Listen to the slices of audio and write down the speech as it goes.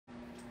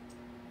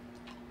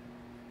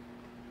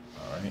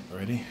right,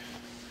 ready?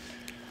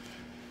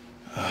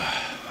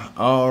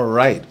 All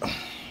right.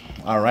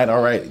 All right,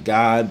 all right.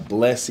 God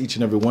bless each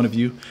and every one of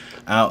you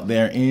out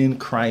there in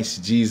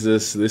Christ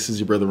Jesus. This is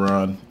your brother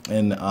Ron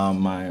and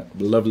my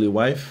lovely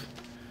wife,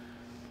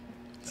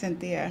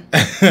 Cynthia.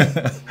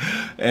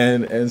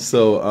 and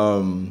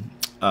so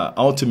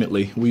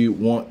ultimately we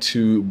want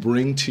to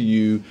bring to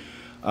you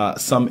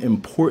some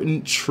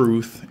important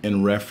truth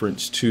in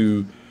reference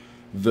to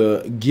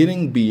the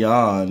getting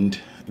beyond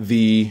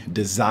the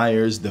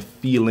desires, the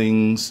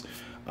feelings,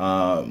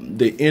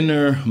 the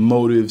inner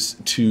motives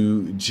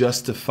to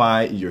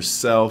justify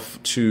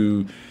yourself,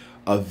 to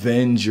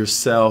avenge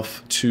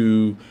yourself,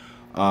 to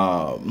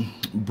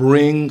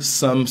bring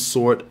some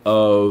sort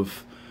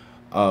of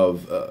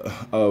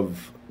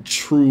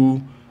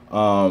true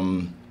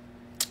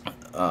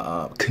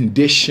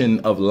condition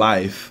of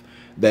life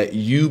that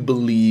you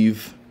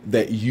believe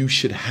that you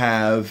should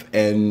have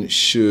and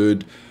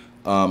should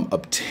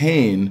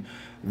obtain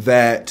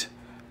that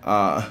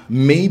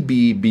may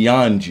be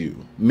beyond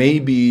you, may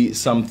be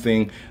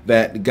something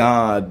that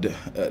God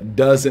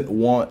doesn't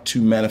want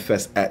to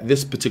manifest at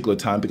this particular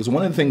time. Because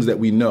one of the things that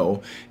we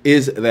know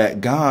is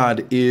that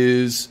God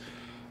is,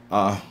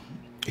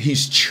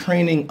 He's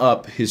training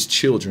up His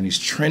children. He's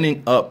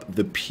training up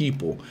the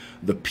people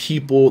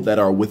that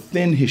are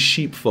within His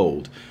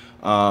sheepfold.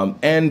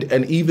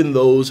 And even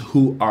those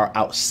who are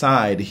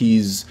outside,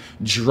 He's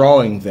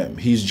drawing them.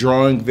 He's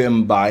drawing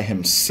them by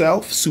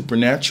Himself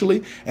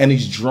supernaturally, and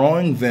He's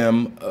drawing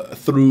them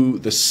through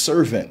the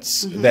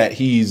servants that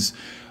He's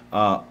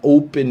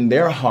opened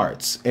their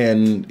hearts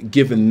and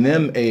given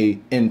them a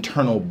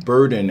internal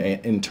burden, an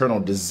internal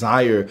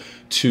desire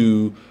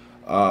to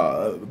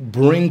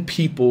bring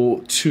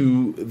people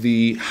to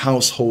the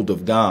household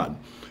of God.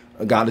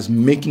 God is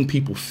making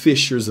people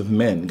fishers of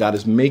men. God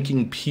is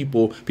making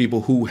people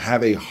who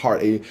have a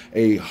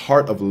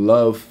heart of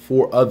love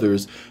for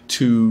others,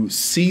 to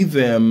see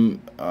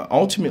them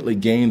ultimately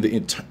gain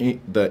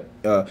the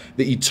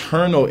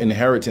eternal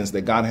inheritance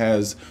that God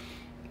has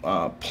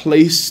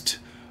placed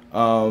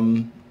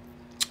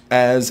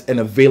as an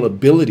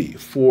availability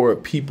for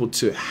people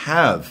to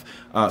have,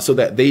 so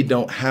that they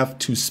don't have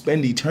to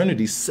spend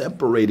eternity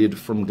separated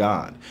from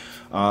God.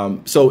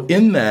 So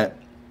in that,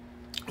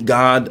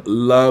 God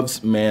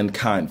loves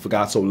mankind. For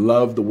God so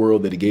loved the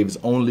world that He gave His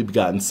only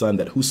begotten Son,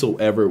 that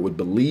whosoever would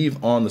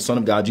believe on the Son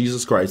of God,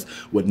 Jesus Christ,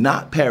 would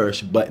not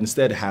perish, but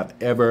instead have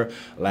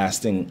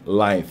everlasting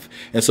life.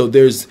 And so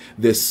there's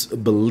this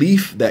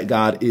belief that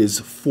God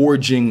is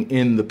forging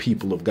in the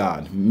people of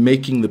God,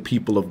 making the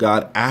people of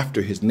God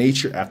after His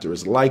nature, after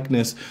His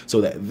likeness,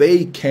 so that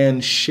they can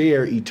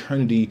share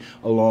eternity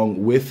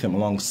along with Him,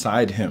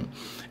 alongside Him.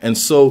 And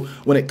so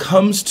when it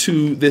comes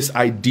to this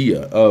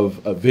idea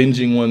of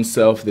avenging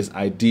oneself, this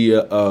idea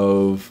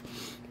of,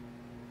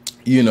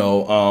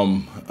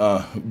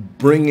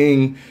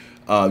 bringing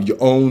your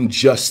own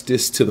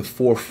justice to the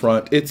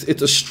forefront, it's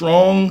a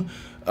strong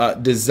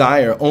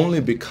desire, only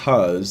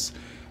because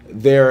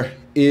there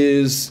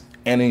is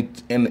an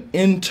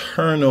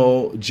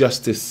internal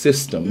justice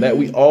system that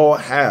we all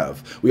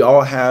have. We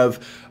all have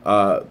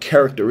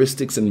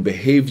characteristics and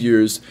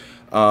behaviors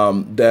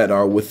that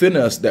are within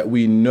us that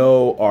we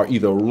know are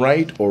either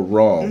right or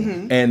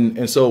wrong.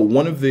 And so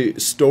one of the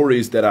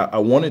stories that I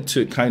wanted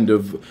to kind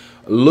of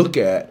look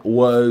at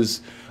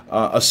was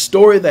a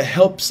story that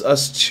helps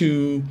us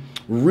to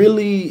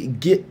really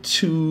get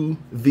to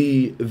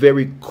the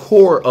very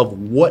core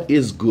of what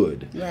is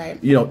good. Right.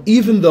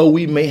 Even though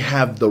we may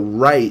have the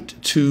right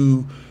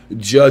to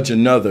judge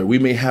another, we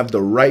may have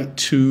the right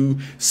to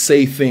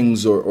say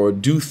things or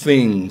do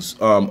things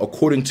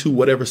according to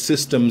whatever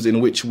systems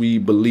in which we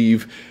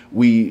believe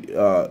we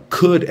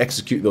could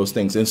execute those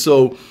things. And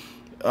so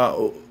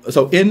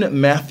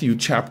in Matthew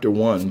chapter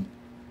 1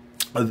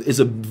 is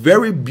a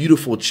very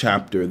beautiful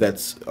chapter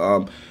that's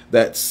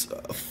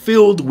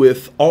filled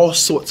with all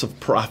sorts of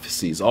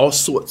prophecies, all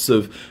sorts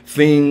of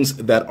things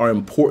that are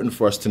important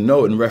for us to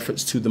know in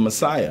reference to the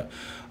Messiah.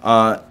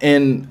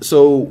 And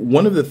so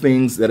one of the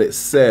things that it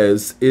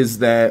says is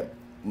that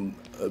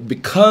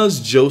because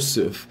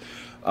Joseph,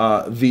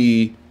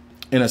 in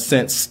a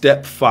sense,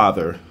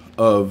 stepfather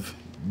of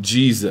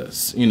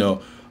Jesus,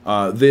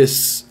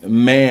 this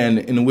man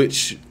in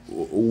which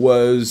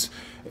was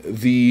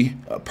the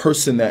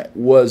person that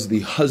was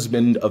the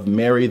husband of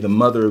Mary, the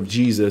mother of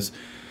Jesus,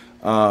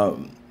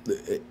 God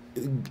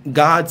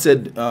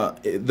said,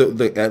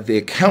 the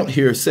account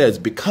here says,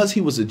 because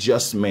he was a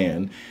just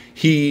man,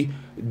 he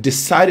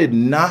decided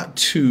not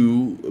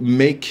to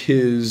make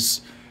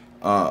his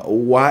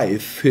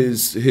wife,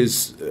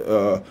 this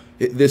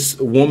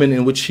woman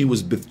in which he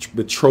was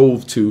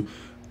betrothed to,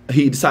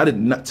 he decided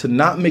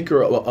not make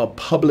her a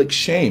public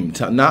shame,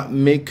 to not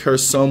make her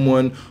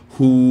someone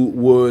who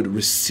would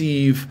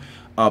receive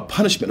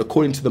punishment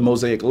according to the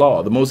Mosaic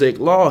law. The Mosaic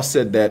law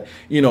said that,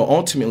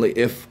 ultimately,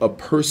 if a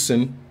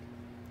person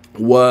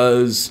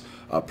was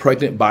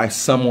pregnant by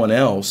someone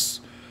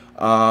else,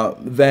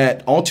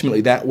 that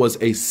ultimately that was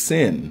a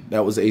sin.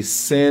 That was a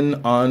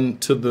sin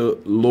unto the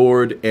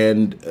Lord,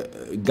 and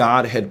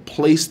God had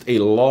placed a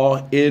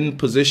law in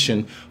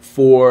position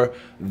for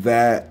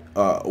that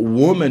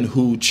woman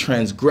who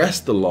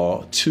transgressed the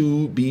law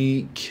to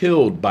be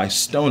killed by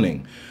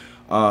stoning.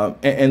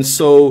 And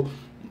so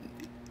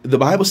the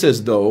Bible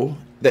says, though,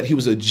 that he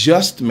was a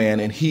just man,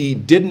 and he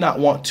did not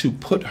want to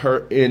put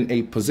her in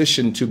a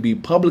position to be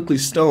publicly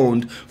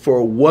stoned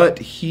for what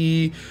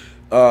he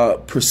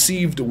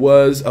perceived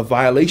was a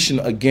violation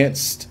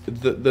against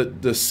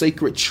the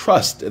sacred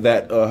trust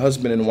that a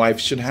husband and wife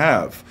should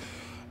have.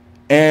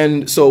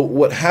 And so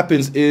what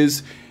happens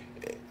is,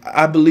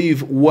 I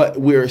believe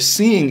what we're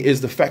seeing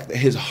is the fact that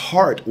his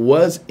heart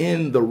was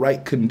in the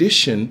right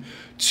condition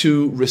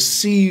to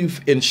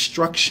receive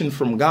instruction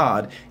from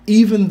God,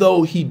 even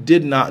though he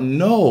did not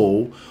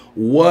know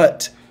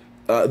what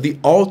the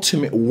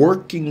ultimate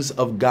workings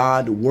of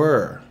God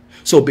were.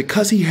 So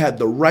because he had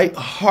the right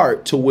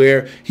heart to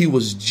where he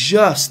was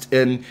just,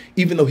 and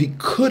even though he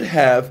could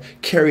have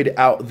carried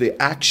out the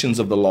actions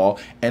of the law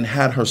and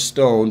had her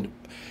stoned,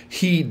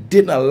 he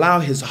didn't allow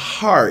his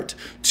heart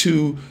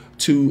to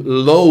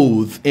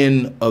loathe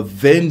in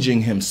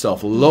avenging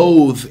himself,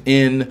 loathe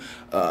in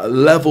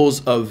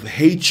levels of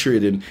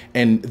hatred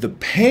and the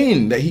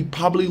pain that he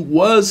probably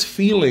was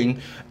feeling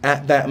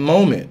at that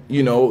moment.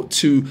 He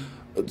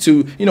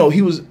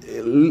was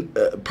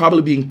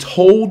probably being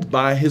told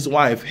by his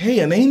wife, hey,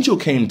 an angel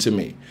came to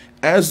me.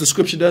 As the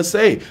scripture does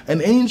say,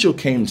 an angel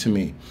came to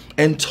me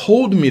and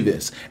told me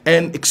this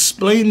and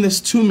explained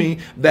this to me,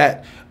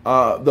 that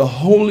the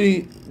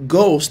Holy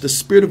Ghost, the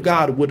Spirit of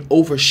God, would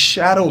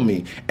overshadow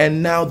me,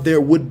 and now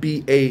there would be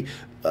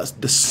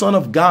the Son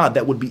of God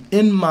that would be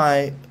in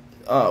my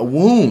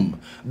womb,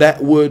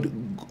 that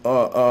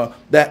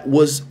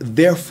was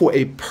there for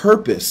a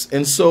purpose.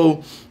 And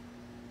so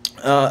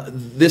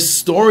this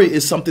story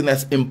is something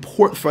that's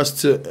important for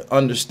us to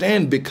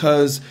understand,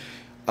 because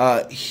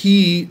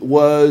he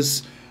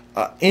was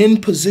in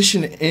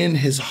position in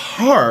his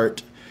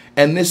heart,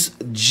 and this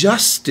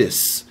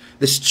justice,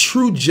 this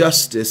true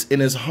justice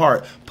in his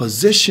heart,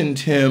 positioned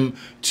him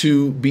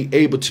to be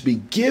able to be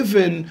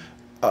given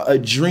a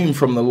dream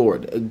from the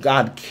Lord.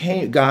 God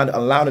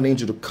allowed an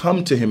angel to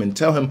come to him and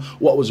tell him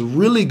what was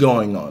really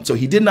going on. So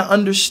he did not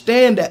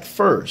understand at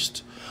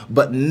first,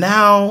 but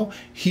now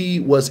he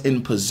was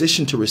in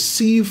position to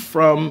receive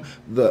from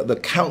the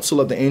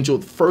counsel of the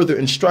angel further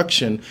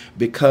instruction,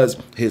 because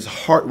his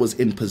heart was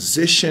in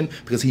position,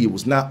 because he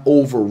was not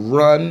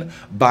overrun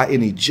by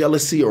any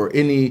jealousy or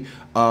any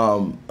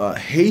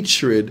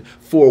hatred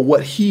for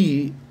what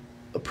he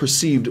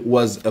perceived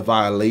was a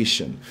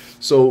violation.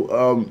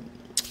 So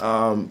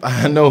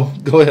I know,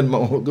 go ahead,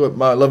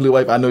 my lovely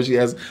wife. I know she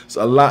has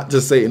a lot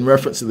to say in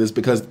reference to this,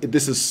 because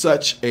this is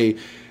such a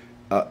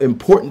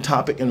important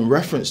topic in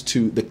reference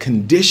to the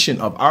condition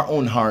of our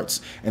own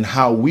hearts and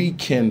how we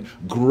can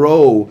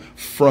grow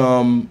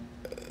from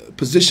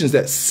positions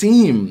that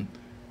seem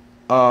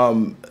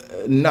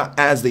not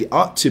as they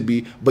ought to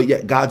be, but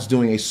yet God's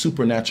doing a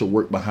supernatural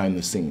work behind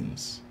the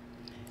scenes.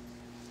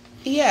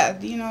 Yeah,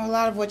 a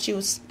lot of what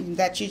you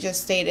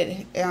just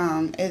stated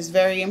is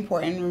very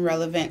important and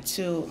relevant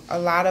to a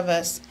lot of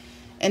us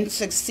in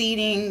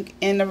succeeding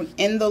in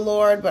the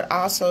Lord, but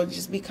also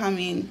just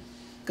becoming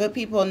good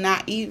people,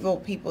 not evil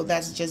people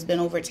that's just been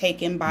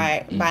overtaken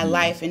by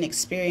life and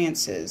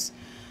experiences.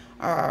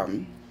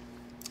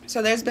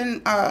 So there's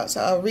been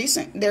several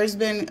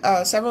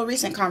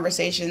recent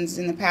conversations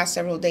in the past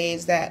several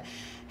days that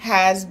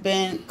has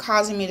been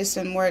causing me to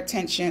spend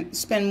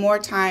more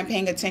time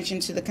paying attention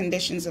to the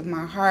conditions of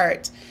my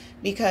heart,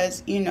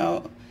 because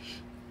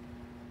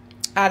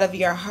out of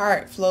your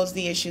heart flows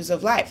the issues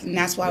of life, and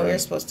that's why we're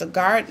supposed to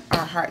guard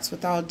our hearts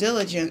with all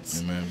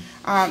diligence.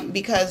 Amen.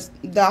 Because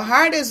the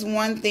heart is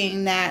one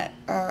thing that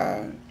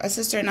a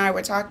sister and I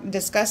were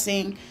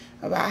discussing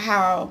about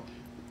how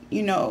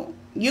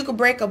you could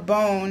break a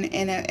bone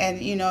and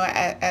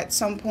at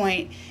some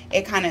point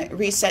it kind of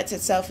resets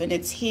itself and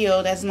it's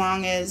healed, as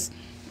long as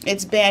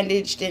it's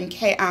bandaged and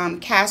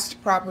cast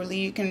properly.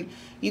 You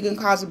can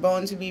cause a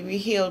bone to be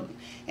rehealed.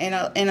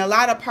 And in a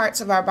lot of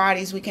parts of our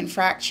bodies, we can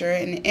fracture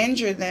and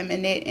injure them,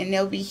 and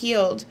they'll be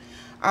healed.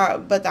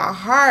 But the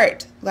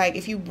heart, like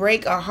if you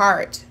break a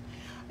heart,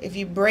 if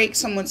you break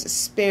someone's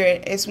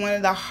spirit, it's one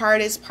of the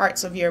hardest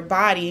parts of your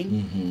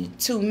body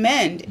to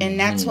mend. And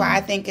that's why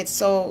I think it's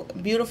so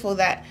beautiful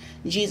that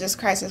Jesus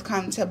Christ has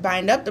come to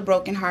bind up the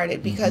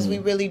brokenhearted, because we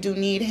really do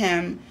need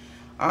him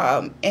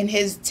in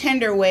his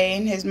tender way,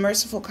 in his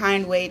merciful,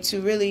 kind way,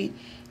 to really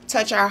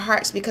touch our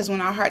hearts. Because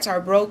when our hearts are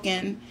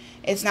broken,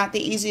 it's not the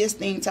easiest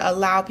thing to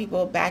allow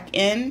people back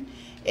in.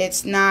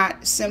 It's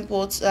not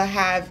simple to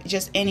have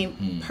just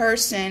any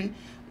person,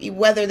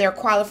 whether they're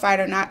qualified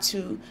or not,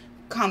 to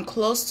come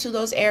close to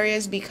those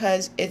areas,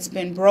 because it's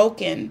been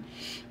broken.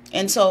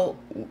 And so,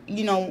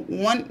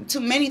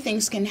 too many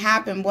things can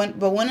happen.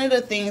 But one of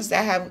the things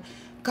that have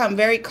become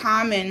very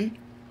common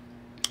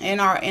in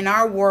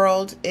our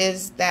world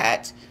is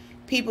that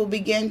people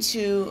begin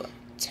to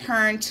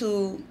turn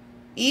to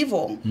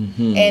evil,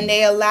 and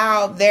they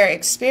allow their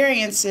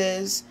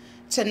experiences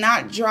to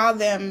not draw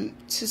them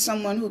to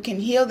someone who can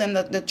heal them,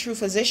 the true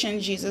physician,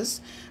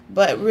 Jesus,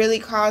 but really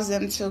cause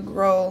them to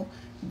grow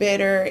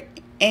bitter,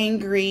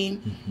 angry,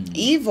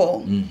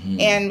 evil,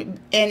 and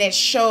it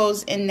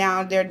shows in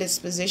now their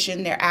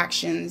disposition, their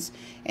actions,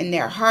 and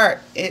their heart.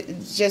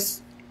 It's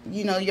just,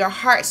 you know, your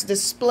heart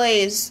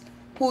displays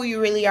who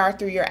you really are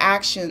through your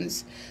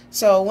actions.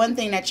 So one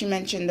thing that you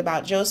mentioned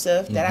about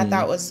Joseph that I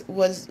thought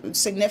was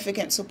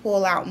significant to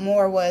pull out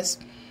more was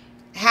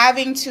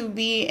having to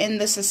be in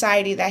the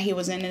society that he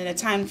was in the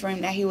time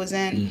frame that he was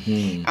in.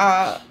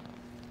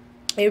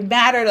 It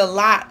mattered a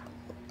lot.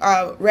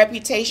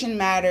 Reputation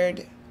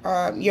mattered.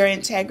 Your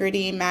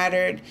integrity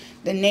mattered.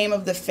 The name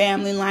of the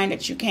family line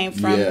that you came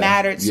from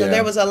mattered. So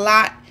there was a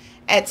lot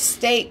at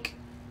stake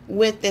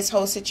with this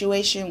whole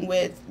situation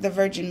with the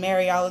Virgin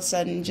Mary all of a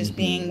sudden just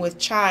being with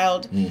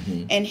child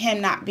and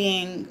him not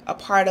being a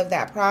part of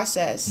that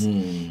process.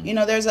 You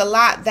know, there's a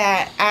lot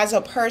that as a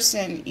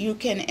person you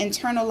can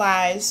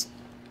internalize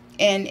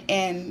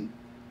and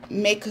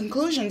make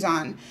conclusions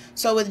on.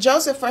 So with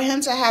Joseph, for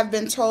him to have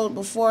been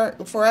told for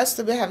us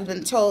to have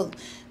been told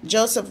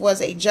Joseph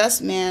was a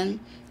just man,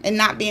 and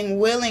not being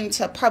willing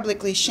to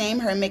publicly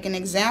shame her and make an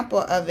example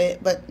of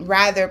it, but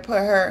rather put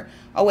her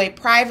away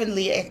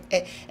privately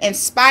in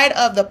spite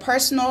of the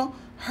personal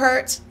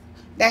hurt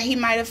that he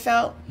might have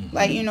felt.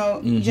 Like, you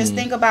know, just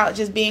think about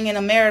just being in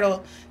a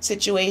marital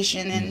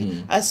situation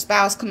and a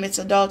spouse commits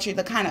adultery,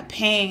 the kind of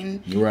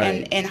pain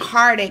and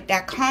heartache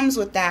that comes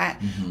with that,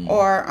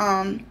 or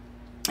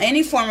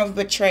any form of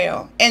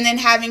betrayal, and then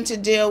having to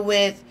deal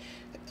with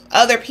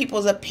other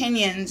people's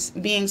opinions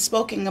being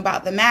spoken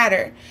about the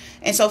matter.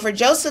 And so for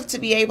Joseph to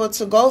be able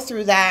to go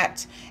through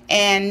that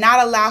and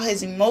not allow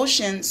his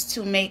emotions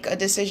to make a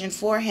decision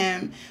for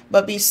him,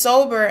 but be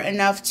sober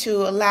enough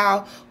to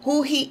allow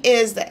who he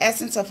is, the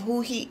essence of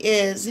who he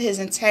is, his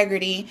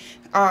integrity,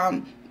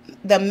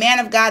 the man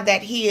of God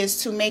that he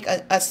is, to make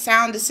a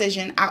sound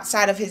decision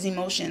outside of his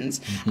emotions,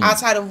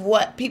 outside of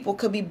what people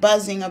could be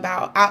buzzing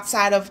about,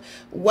 outside of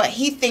what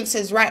he thinks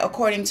is right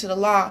according to the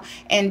law,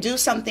 and do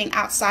something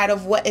outside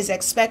of what is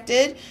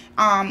expected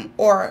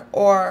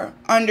or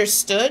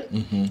understood,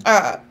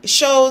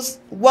 shows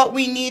what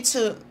we need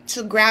to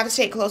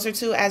gravitate closer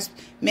to as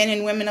men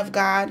and women of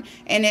God.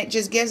 And it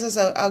just gives us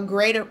a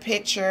greater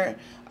picture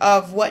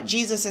of what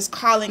Jesus is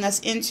calling us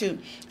into.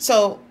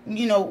 So,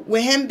 you know,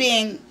 with him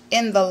being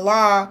in the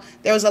law,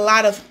 there was a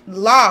lot of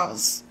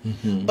laws,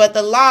 but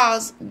the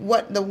laws,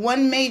 the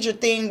one major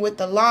thing with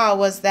the law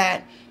was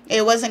that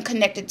it wasn't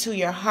connected to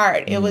your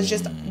heart. It was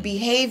just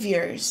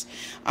behaviors.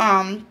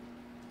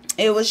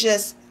 It was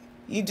just,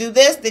 you do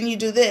this, then you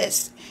do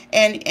this.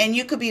 And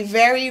you could be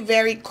very,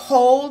 very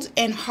cold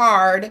and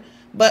hard,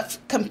 but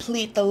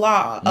complete the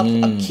law,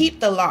 keep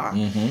the law.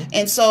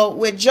 And so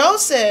with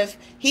Joseph,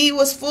 he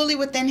was fully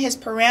within his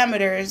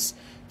parameters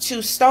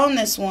to stone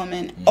this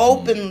woman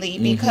openly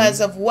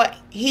because of what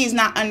he's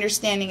not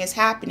understanding is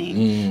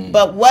happening.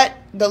 But what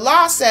the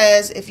law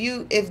says,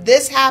 if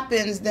this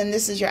happens, then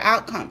this is your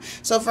outcome.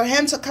 So for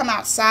him to come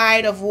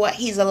outside of what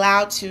he's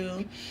allowed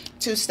to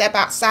step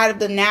outside of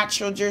the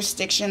natural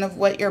jurisdiction of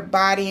what your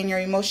body and your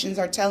emotions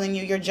are telling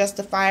you you're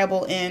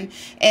justifiable in,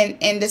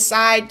 and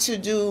decide to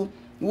do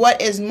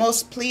what is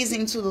most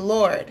pleasing to the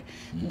Lord.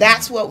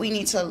 That's what we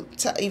need to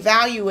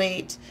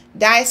evaluate,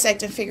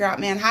 dissect, and figure out,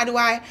 man, how do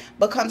I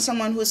become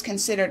someone who is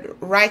considered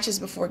righteous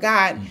before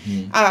God?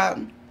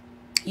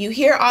 You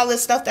hear all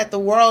this stuff that the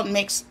world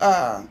makes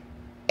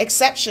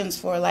exceptions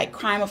for, like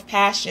crime of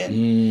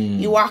passion.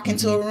 You walk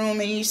into a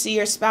room and you see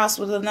your spouse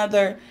with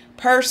another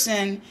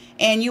person,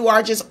 and you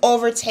are just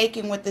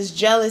overtaken with this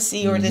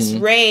jealousy or this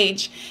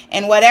rage,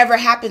 and whatever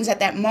happens at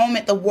that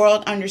moment, the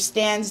world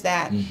understands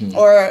that.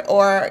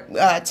 Or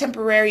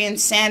temporary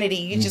insanity,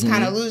 you just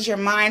kind of lose your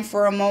mind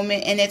for a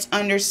moment, and it's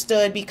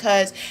understood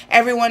because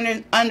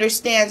everyone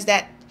understands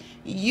that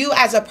you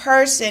as a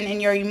person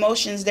and your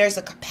emotions, there's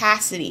a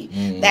capacity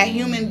that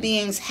human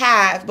beings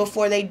have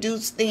before they do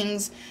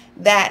things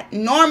that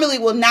normally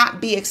will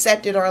not be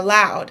accepted or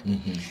allowed.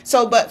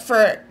 So, but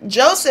for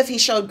Joseph, he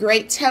showed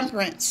great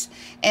temperance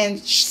and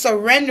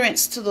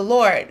surrenderance to the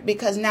Lord,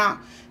 because now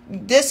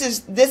this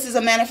is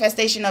a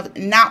manifestation of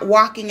not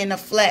walking in the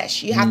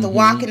flesh. You have to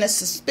walk in the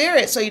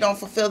spirit so you don't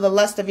fulfill the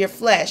lust of your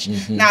flesh.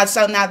 Now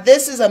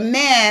this is a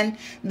man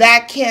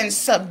that can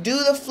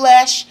subdue the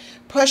flesh,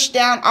 push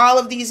down all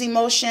of these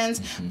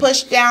emotions,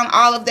 push down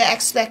all of the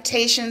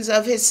expectations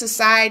of his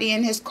society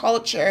and his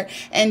culture,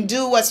 and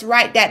do what's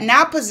right. That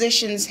now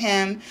positions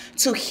him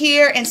to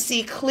hear and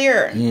see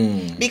clearer.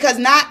 Because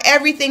not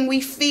everything we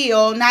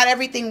feel, not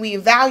everything we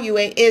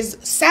evaluate is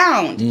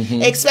sound,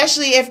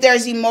 especially if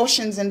there's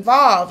emotions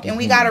involved, and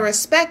we got to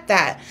respect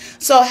that.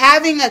 So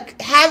having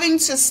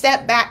to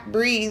step back,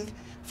 breathe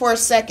for a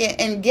second,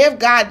 and give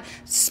God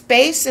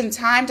space and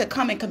time to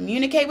come and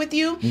communicate with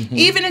you,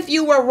 even if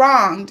you were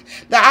wronged,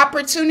 the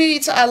opportunity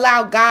to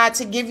allow God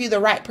to give you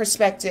the right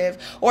perspective,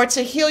 or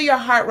to heal your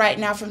heart right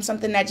now from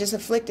something that just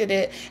afflicted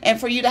it, and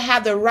for you to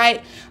have the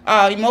right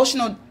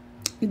emotional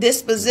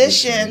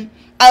disposition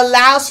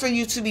allows for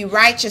you to be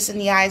righteous in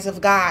the eyes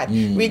of God,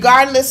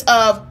 regardless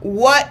of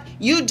what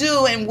you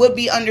do and would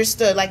be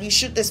understood. Like, you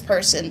shoot this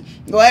person,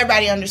 well,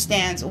 everybody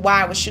understands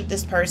why I would shoot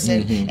this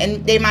person,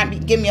 and they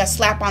might give me a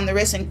slap on the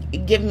wrist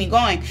and give me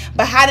going.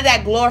 But how did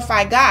that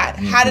glorify God?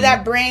 How did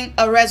that bring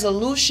a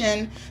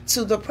resolution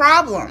to the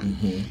problem?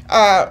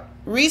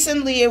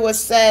 Recently, it was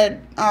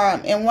said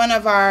in one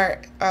of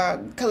our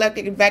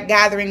collective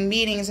gathering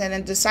meetings and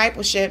in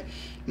discipleship,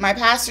 my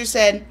pastor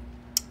said,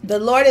 the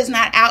Lord is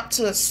not out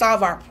to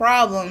solve our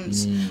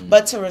problems,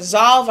 but to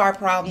resolve our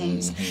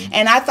problems.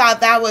 And I thought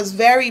that was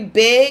very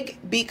big,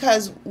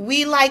 because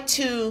we like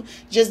to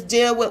just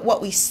deal with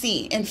what we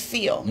see and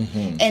feel.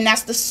 And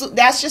that's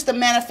just the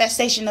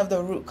manifestation of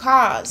the root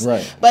cause.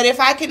 Right. But if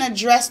I can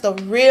address the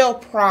real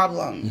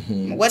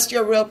problem, what's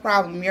your real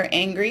problem? You're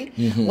angry.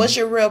 What's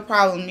your real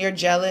problem? You're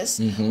jealous.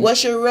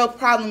 What's your real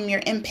problem?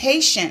 You're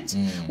impatient.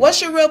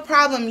 What's your real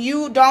problem?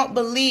 You don't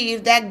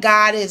believe that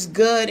God is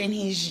good and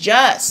he's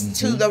just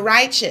to the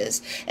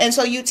righteous. And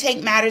so you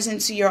take matters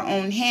into your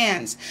own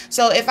hands.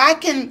 So if I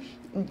can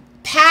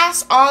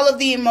past all of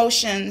the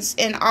emotions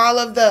and all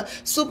of the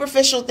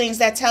superficial things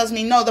that tells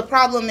me, no, the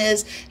problem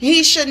is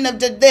he shouldn't have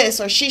did this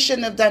or she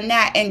shouldn't have done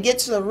that, and get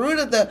to the root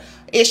of the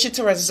issue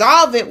to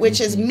resolve it, which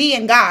is me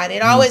and God.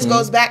 It always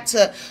goes back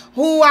to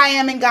who I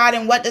am in God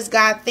and what does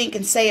God think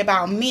and say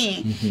about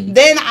me.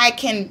 Then I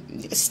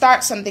can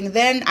start something.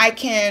 Then I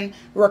can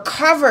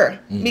recover,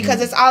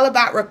 because it's all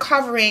about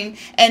recovering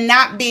and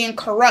not being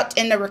corrupt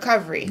in the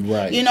recovery.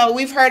 Right. You know,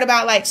 we've heard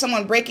about like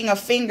someone breaking a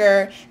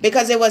finger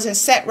because it wasn't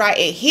set right.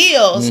 It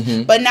heals,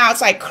 but now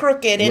it's like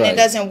crooked and it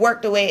doesn't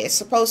work the way it's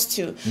supposed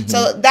to.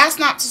 So that's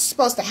not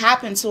supposed to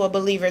happen to a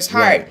believer's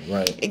heart.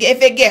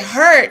 If it get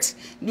hurt,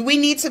 we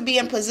need to be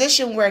in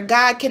position where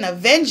God can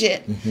avenge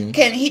it.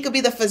 He could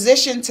be the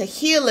physician to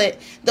heal it.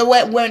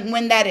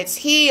 When that it's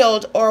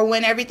healed, or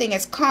when everything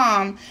is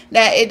calm,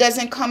 that it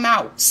doesn't come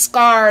out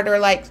scarred or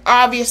like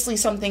obviously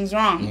something's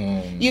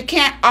wrong. You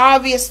can't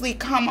obviously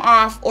come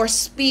off or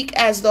speak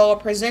as though or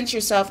present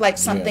yourself like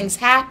something's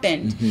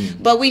happened.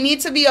 But we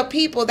need to be a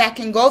people that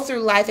can go through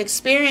life,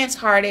 experience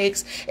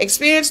heartaches,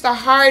 experience the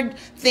hard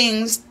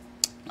things,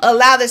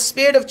 allow the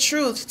Spirit of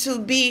truth to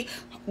be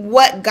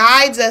what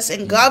guides us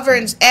and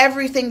governs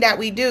everything that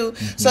we do,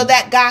 so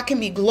that God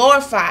can be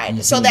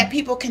glorified, so that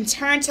people can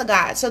turn to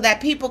God, so that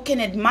people can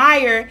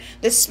admire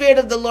the Spirit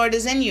of the Lord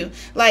is in you.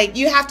 Like,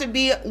 you have to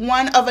be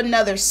one of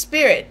another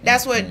spirit.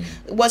 That's what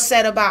was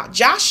said about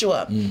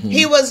Joshua.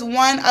 He was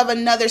one of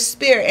another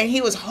spirit, and he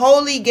was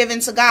wholly given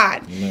to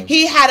God.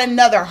 He had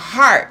another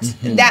heart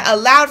that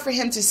allowed for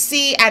him to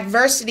see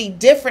adversity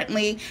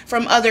differently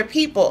from other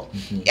people.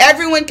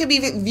 Everyone can be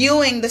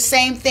viewing the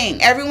same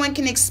thing. Everyone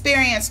can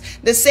experience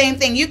the same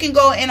thing. You can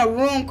go in a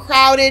room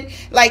crowded,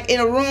 like in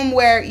a room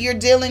where you're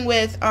dealing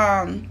with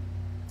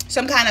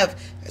some kind of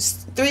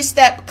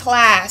 3-step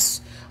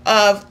class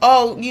of,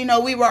 oh, you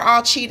know, we were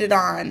all cheated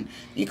on,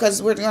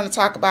 because we're going to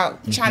talk about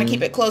trying to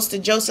keep it close to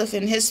Joseph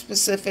in his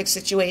specific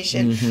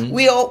situation.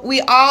 We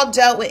all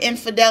dealt with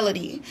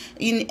infidelity,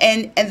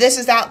 and this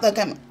is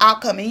the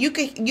outcome. And you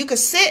could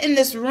sit in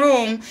this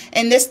room,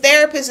 and this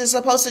therapist is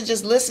supposed to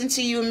just listen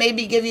to you and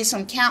maybe give you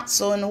some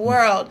counsel in the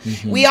world.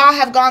 We all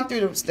have gone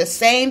through the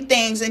same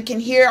things and can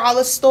hear all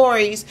the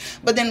stories,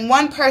 but then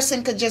one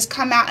person could just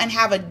come out and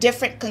have a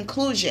different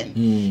conclusion.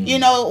 You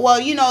know, well,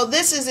 you know,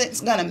 this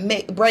isn't going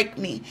to break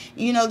me.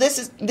 You know,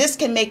 this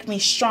can make me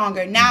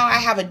stronger. Now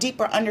I have a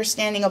deeper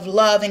understanding of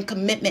love and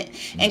commitment.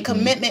 And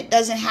commitment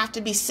doesn't have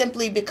to be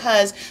simply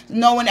because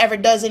no one ever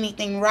does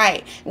anything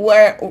right.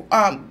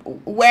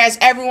 Whereas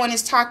everyone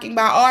is talking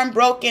about, oh, I'm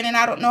broken and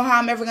I don't know how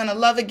I'm ever going to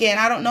love again.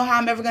 I don't know how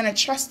I'm ever going to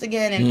trust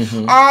again.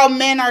 And all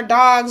men are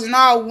dogs and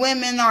all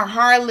women are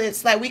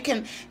harlots. Like, we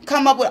can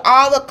come up with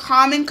all the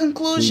common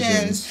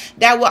conclusions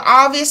that will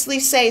obviously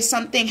say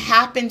something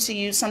happened to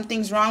you,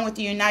 something's wrong with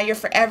you. Now you're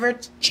forever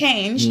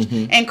changed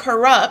and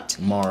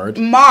corrupt, marred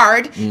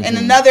in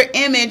another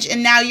image,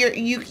 and now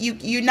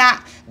you're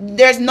not.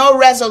 There's no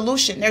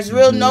resolution. There's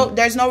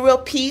no real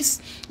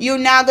peace. You're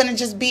now going to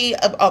just be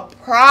a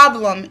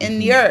problem in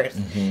the earth.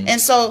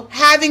 And so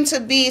having to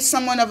be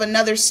someone of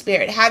another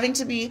spirit, having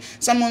to be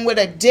someone with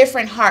a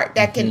different heart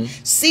that can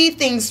see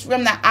things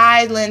from the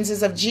eye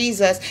lenses of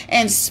Jesus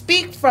and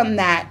speak from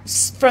that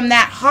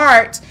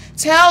heart,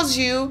 tells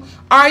you,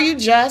 are you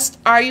just?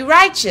 Are you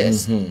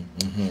righteous?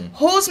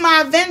 Who's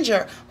my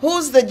avenger?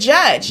 Who's the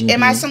judge?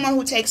 Am I someone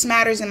who takes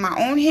matters in my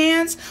own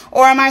hands,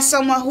 or am I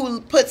someone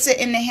who puts it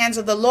in the hands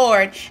of the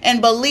Lord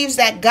and believes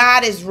that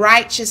God is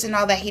righteous in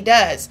all that he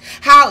does?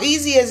 How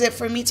easy is it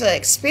for me to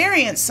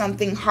experience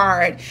something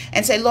hard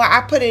and say, Lord,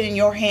 I put it in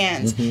your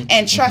hands,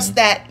 and trust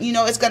that, you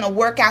know, it's going to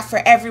work out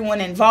for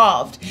everyone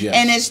involved.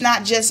 And it's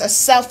not just a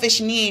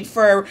selfish need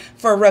for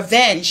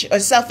revenge, or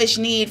selfish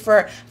need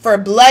for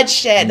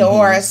bloodshed,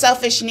 or a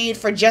selfish need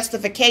for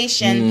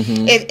justification.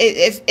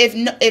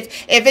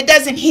 If it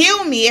doesn't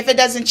heal me, if it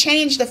doesn't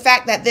change the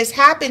fact that this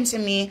happened to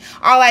me,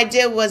 all I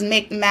did was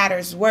make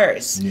matters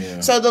worse.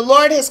 So the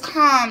Lord has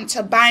come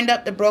to bind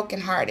up the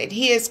brokenhearted.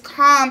 He has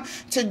come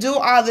to do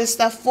all this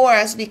stuff for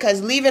us,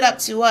 because leave it up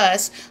to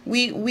us,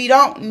 we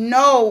don't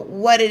know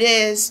what it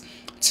is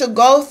to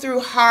go through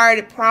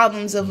hard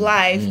problems of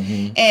life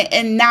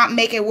and not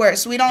make it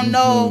worse. We don't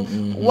know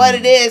what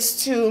it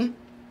is to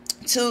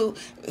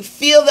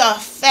feel the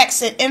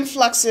effects and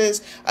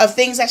influxes of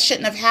things that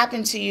shouldn't have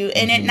happened to you,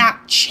 and it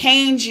not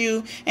change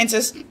you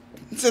into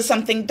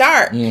something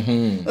dark.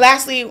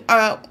 Lastly,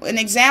 an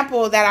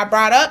example that I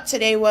brought up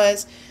today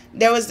was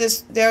there was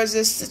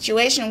this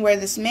situation where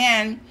this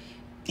man,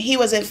 he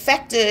was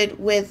infected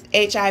with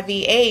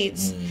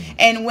HIV/AIDS,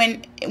 and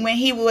when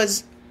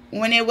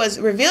it was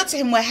revealed to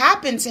him what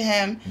happened to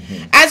him,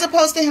 as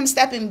opposed to him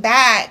stepping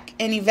back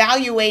and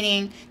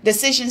evaluating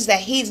decisions that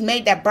he's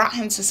made that brought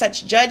him to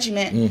such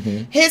judgment,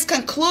 his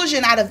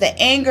conclusion out of the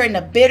anger and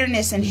the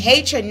bitterness and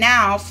hatred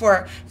now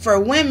for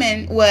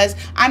women was,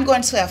 I'm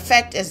going to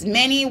affect as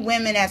many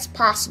women as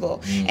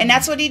possible. And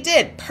that's what he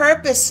did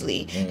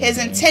purposely. His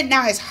intent,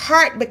 now his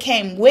heart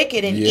became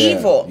wicked and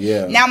evil.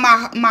 Now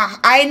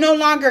I no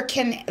longer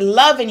can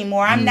love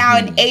anymore. I'm now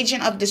an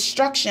agent of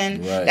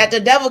destruction that the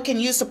devil can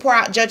use to pour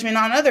out judgment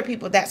on other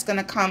people that's going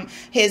to come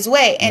his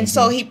way. And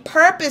so he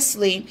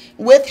purposely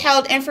withheld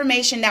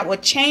information that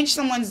would change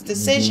someone's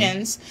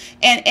decisions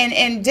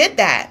and did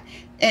that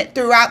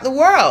throughout the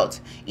world.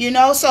 You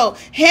know, so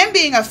him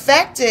being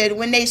affected,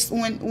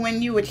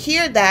 when you would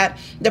hear that,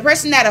 the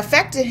person that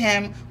affected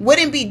him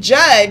wouldn't be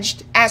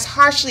judged as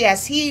harshly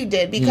as he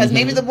did, because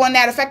maybe the one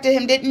that affected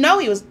him didn't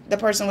know the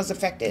person was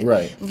affected.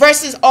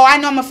 Versus, oh, I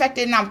know I'm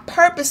affected and I'm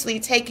purposely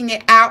taking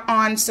it out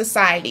on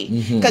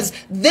society because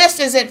this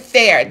isn't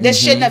fair.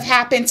 This shouldn't have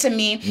happened to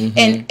me,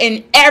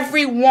 and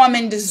every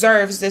woman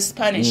deserves this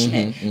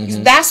punishment.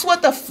 That's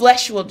what the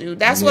flesh will do.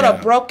 That's what a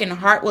broken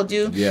heart will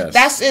do.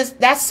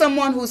 That's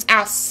someone who's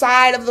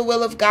outside of the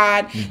will of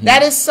God.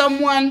 That is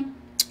someone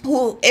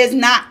who is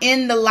not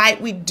in the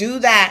light. We do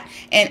that,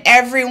 and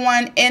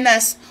everyone in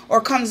us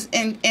or comes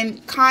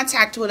in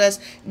contact with us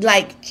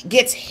like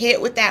gets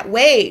hit with that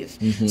wave.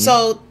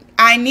 So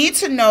I need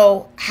to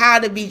know how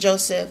to be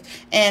Joseph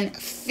and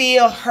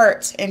feel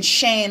hurt and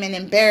shame and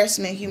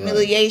embarrassment,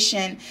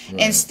 humiliation,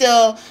 and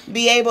still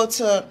be able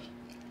to,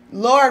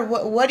 Lord,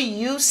 what do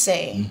you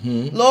say?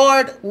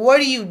 Lord,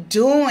 what are you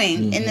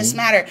doing in this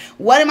matter?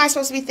 What am I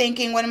supposed to be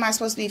thinking? What am I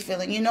supposed to be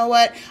feeling? You know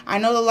what? I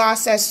know the law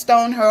says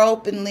stone her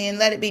openly and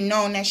let it be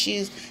known that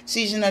she's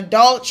an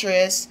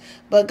adulteress.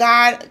 But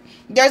God,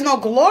 there's no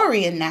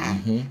glory in that.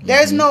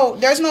 There's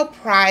no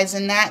prize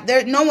in that.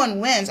 No one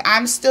wins.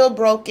 I'm still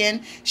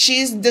broken.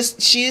 She's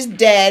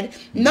dead.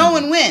 No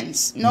one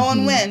wins. No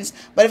one wins.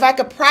 But if I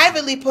could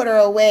privately put her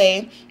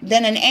away,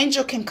 then an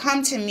angel can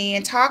come to me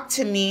and talk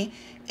to me,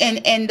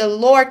 and the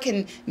Lord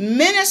can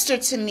minister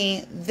to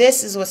me.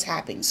 This is what's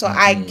happening. So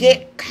I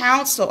get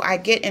counsel, I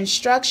get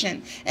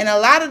instruction. And a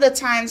lot of the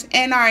times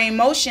in our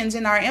emotions,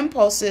 in our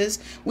impulses,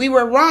 we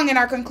were wrong in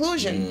our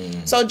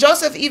conclusion. So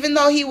Joseph, even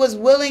though he was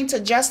willing to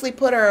justly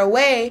put her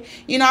away,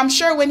 you know, I'm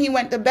sure when he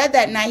went to bed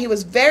that night, he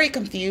was very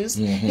confused.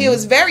 He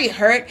was very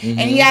hurt, and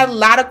he had a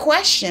lot of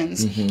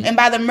questions. And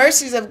by the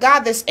mercies of God,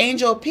 this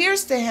angel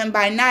appears to him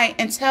by night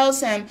and tells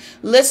him,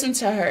 listen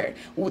to her.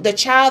 The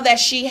child that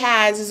she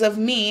has is of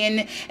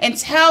me, and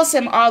tells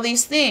him all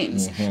these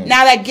things.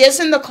 Now that gives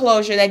him the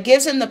closure, that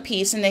gives him the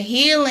peace and the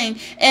healing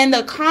and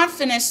the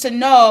confidence to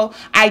know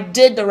I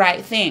did the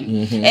right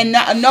thing. And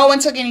no one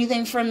took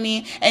anything from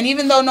me. And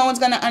even though no one's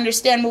going to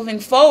understand moving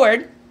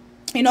forward,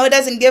 you know, it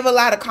doesn't give a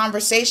lot of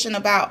conversation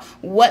about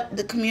what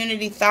the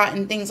community thought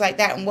and things like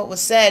that and what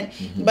was said.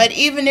 But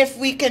even if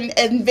we can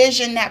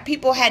envision that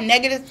people had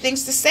negative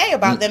things to say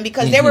about them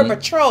because they were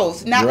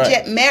betrothed, not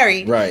yet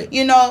married,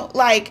 you know,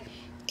 like,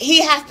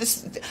 he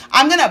has to,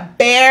 I'm going to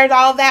bear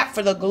all that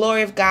for the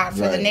glory of God,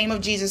 for the name of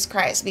Jesus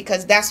Christ,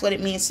 because that's what it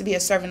means to be a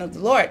servant of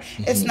the Lord.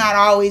 It's not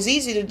always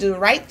easy to do the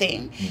right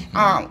thing.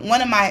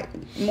 One of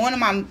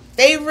my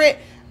favorite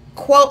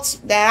quotes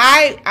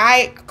that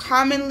I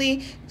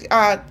commonly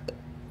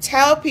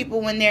tell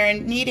people when they're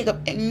in need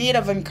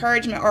of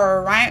encouragement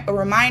or a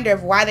reminder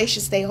of why they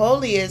should stay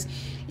holy is,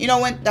 you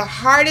know, when the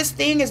hardest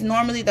thing is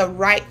normally the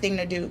right thing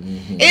to do.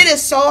 It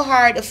is so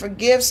hard to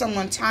forgive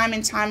someone time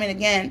and time and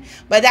again,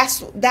 but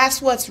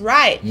that's what's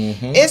right.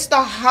 It's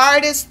the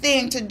hardest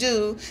thing to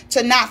do,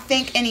 to not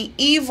think any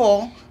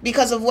evil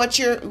because of what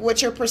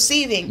you're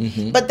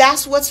perceiving. But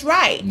that's what's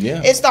right.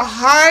 It's the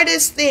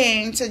hardest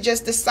thing to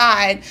just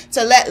decide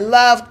to let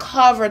love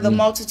cover the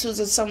multitudes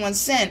of someone's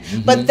sin.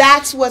 But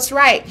that's what's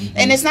right.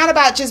 And it's not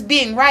about just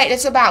being right.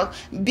 It's about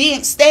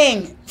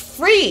staying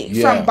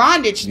free from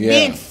bondage,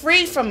 being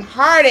free from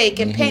heartache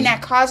and pain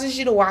that causes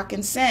you to walk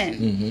in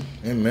sin.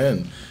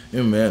 Amen.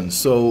 Amen.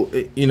 So,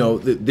 you know,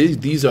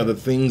 these are the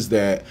things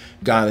that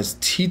God is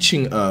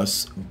teaching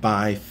us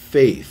by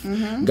faith.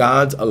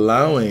 God's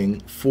allowing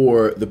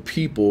for the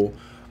people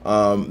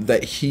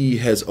that he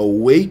has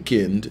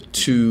awakened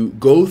to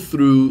go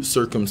through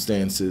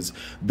circumstances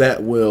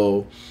that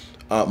will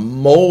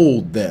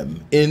mold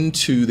them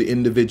into the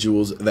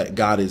individuals that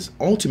God is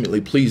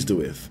ultimately pleased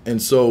with. And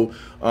so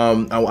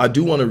I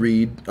do want to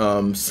read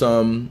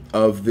some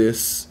of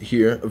this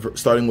here,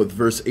 starting with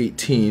verse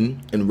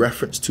 18 in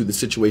reference to the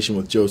situation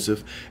with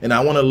Joseph. And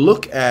I want to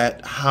look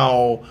at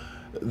how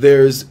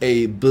there's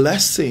a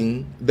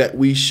blessing that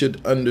we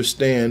should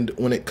understand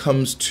when it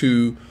comes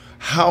to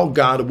how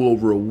God will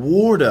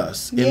reward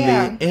us in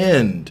the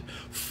end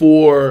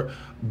for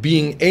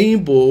being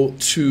able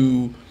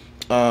to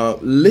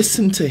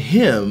listen to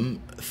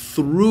him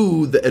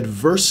through the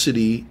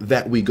adversity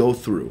that we go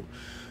through.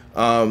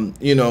 Hannah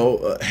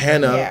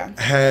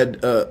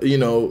had,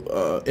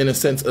 in a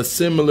sense, a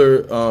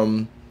similar,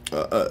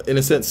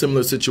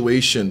 similar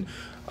situation.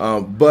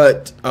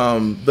 But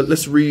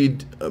let's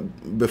read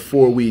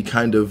before we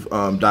kind of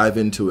dive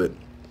into it.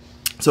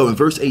 So in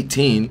verse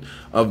 18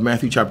 of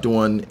Matthew chapter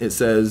 1, it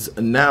says,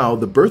 "Now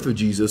the birth of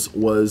Jesus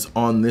was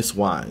on this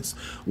wise,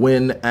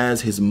 when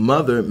as his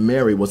mother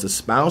Mary was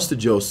espoused to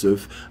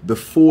Joseph,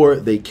 before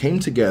they came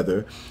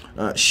together,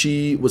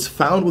 she was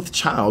found with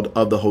child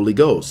of the Holy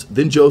Ghost.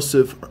 Then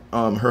Joseph,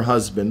 her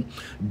husband,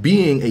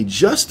 being a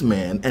just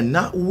man and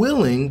not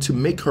willing to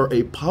make her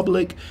a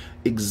public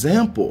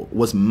example,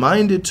 was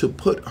minded to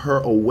put her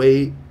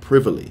away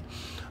privily.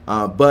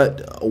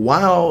 But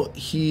while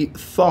he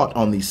thought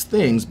on these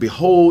things,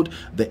 behold,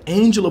 the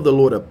angel of the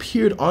Lord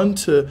appeared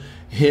unto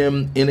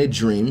him in a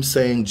dream,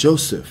 saying,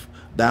 Joseph,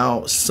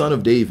 thou son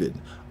of David,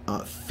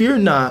 fear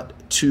not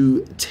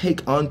to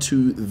take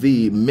unto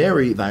thee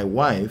Mary thy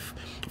wife,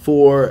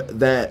 for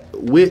that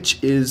which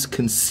is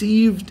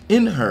conceived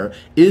in her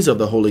is of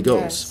the Holy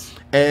Ghost. Yes.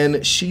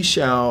 And she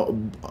shall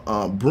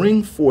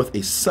bring forth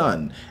a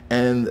son,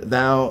 and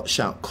thou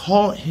shalt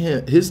call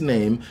his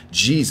name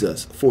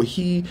Jesus, for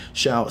he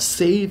shall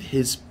save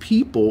his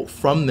people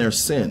from their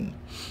sin.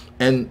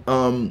 And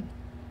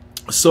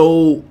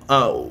so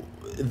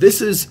this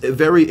is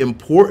very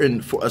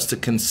important for us to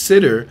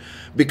consider,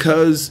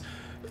 because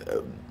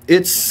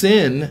it's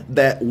sin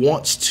that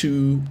wants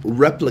to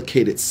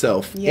replicate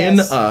itself in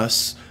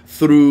us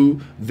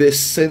through this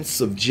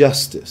sense of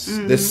justice,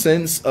 this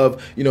sense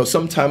of,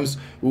 sometimes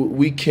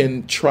we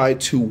can try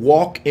to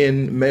walk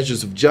in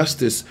measures of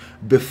justice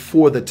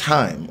before the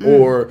time,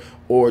 or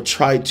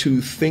try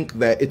to think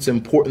that it's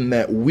important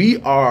that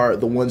we are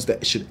the ones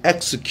that should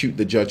execute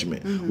the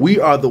judgment. We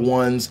are the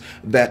ones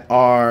that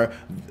are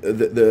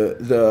the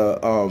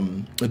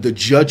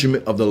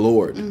judgment of the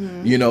Lord,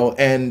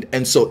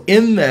 and so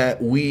in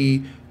that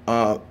we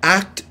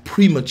act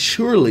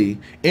prematurely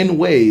in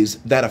ways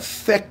that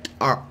affect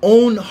our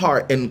own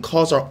heart and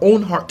cause our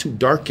own heart to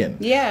darken.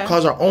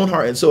 Cause our own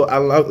heart. And so I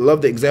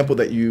love the example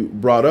that you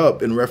brought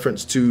up in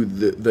reference to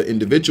the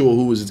individual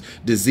who was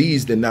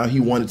diseased, and now he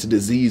wanted to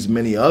disease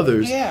many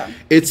others.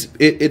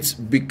 It's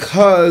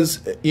because,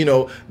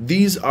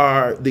 these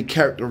are the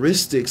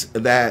characteristics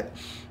that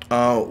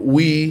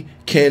we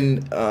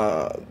can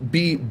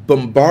be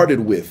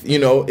bombarded with.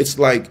 It's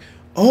like,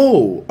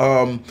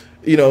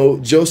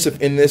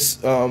 Joseph in this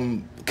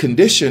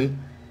condition,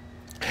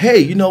 hey,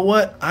 you know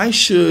what? I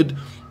should,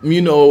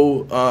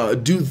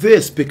 do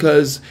this,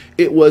 because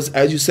it was,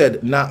 as you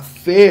said, not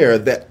fair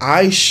that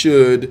I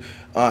should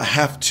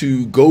have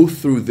to go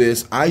through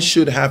this. I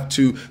should have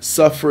to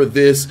suffer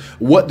this.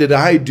 What did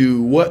I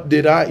do? What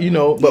did I,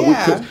 but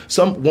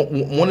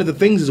one of the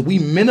things is we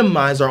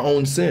minimize our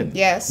own sin.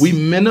 We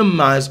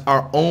minimize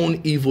our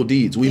own evil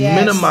deeds. We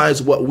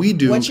minimize what we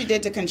do. What you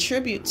did to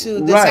contribute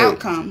to this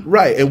outcome.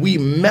 And we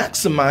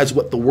maximize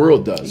what the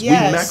world does. We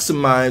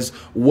maximize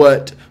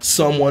what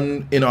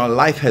someone in our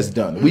life has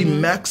done. We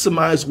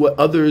maximize what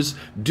others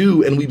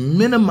do, and we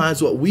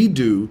minimize what we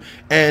do.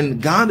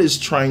 And God is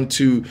trying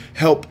to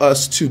help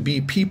us to be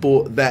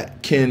people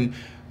that can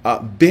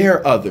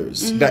bear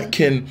others, that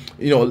can,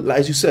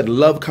 as you said,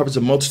 love covers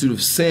a multitude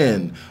of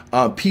sin.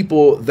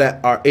 People that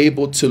are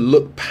able to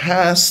look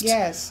past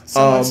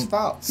someone's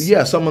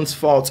faults. Someone's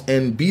faults,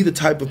 and be the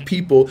type of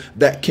people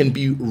that can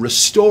be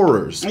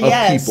restorers of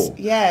people.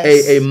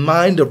 A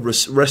mind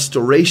of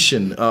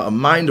restoration, a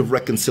mind of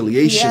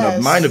reconciliation,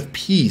 a mind of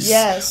peace,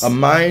 a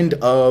mind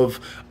of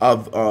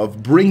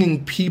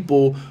bringing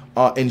people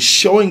and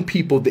showing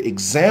people the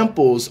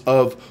examples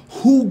of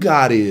who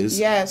God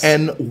is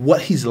and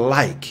what he's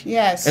like.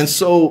 And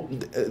so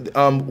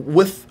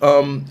with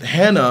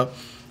Hannah,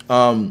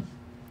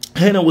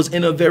 Hannah was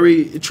in a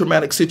very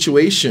traumatic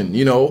situation,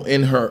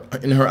 in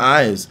her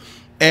eyes.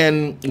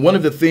 And one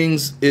of the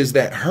things is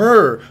that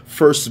her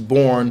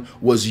firstborn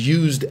was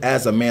used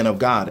as a man of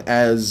God,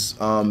 as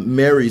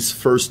Mary's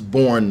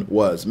firstborn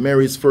was.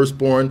 Mary's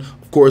firstborn,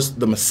 of course,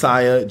 the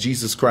Messiah,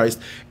 Jesus Christ,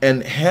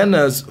 and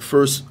Hannah's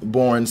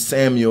firstborn,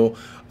 Samuel,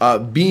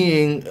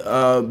 being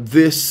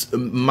this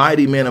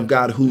mighty man of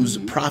God whose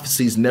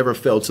prophecies never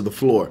fell to the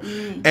floor.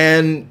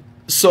 And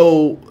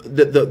so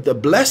the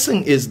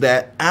blessing is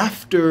that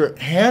after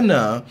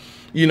Hannah,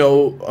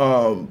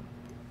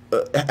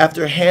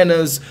 after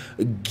Hannah's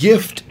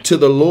gift to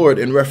the Lord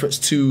in reference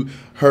to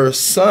her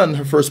son,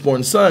 her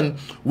firstborn son,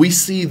 we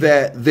see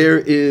that there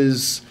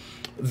is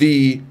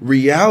the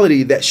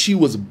reality that she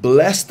was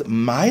blessed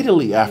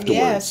mightily afterwards.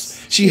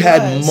 Yes, she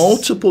had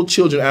multiple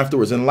children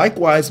afterwards. And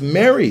likewise,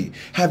 Mary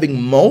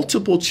having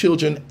multiple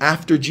children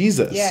after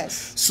Jesus.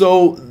 Yes.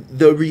 So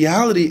the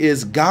reality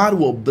is God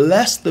will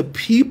bless the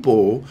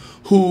people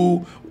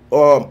who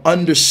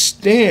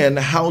understand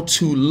how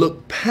to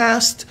look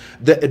past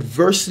the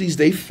adversities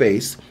they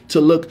face,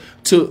 to look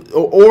to,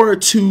 or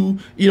to,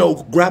 you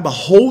know, grab a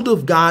hold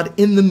of God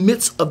in the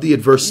midst of the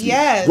adversity.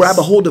 Yes. Grab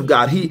a hold of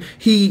God. He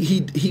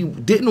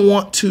didn't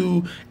want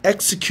to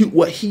execute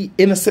what he,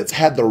 in a sense,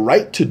 had the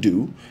right to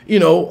do. You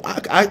know,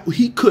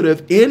 he could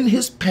have, in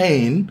his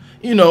pain,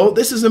 you know,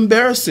 this is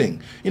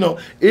embarrassing. You know,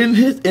 in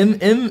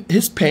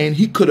his pain,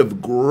 he could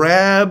have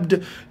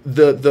grabbed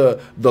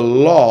the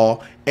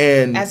law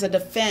and as a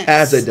defense.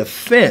 As a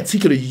defense, he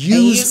could have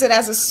used it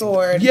as a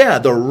sword. Yeah,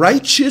 the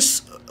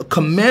righteous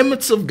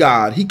commandments of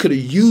God. He could have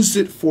used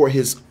it for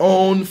his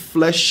own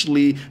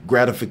fleshly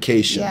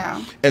gratification.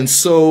 Yeah. And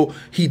so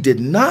he did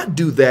not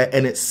do that,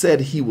 and it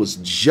said he was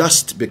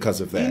just because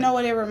of that. You know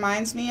what it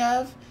reminds me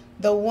of?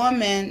 The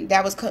woman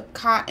that was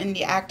caught in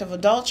the act of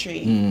adultery.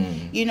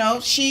 You know,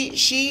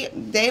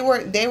 they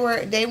went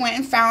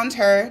and found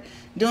her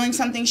doing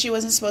something she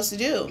wasn't supposed to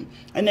do,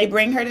 and they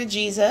bring her to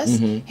Jesus.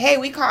 Hey,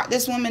 we caught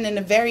this woman in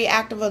the very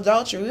act of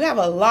adultery. We have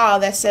a law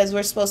that says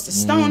we're supposed to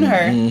stone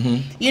her.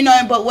 You know,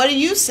 but what do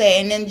you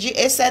say? And then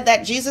it said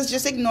that Jesus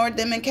just ignored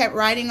them and kept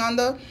writing on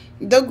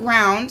the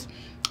ground.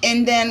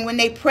 And then when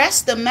they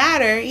pressed the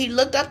matter, he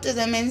looked up to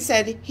them and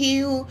said, he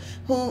who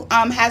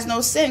has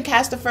no sin,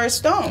 cast the first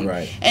stone.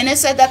 Right. And it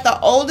said that the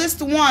oldest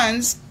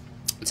ones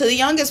to the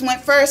youngest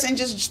went first and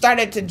just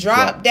started to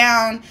drop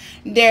down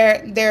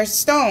their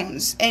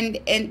stones.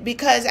 And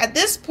because at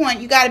this point,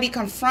 you got to be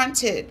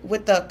confronted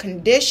with the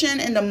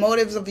condition and the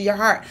motives of your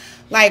heart.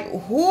 Like,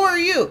 who are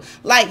you?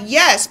 Like,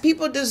 yes,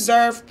 people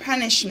deserve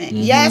punishment.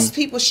 Yes,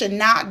 people should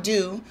not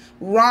do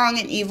wrong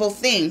and evil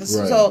things.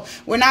 Right. So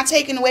we're not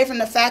taking away from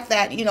the fact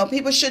that, you know,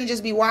 people shouldn't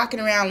just be walking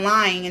around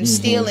lying and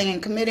stealing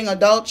and committing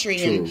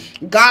adultery and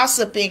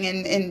gossiping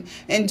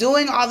and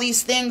doing all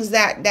these things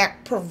that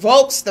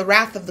provokes the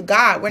wrath of the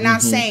God. We're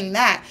not saying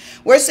that.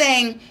 We're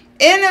saying,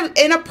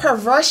 in a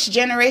perverse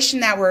generation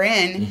that we're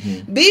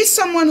in, be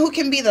someone who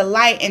can be the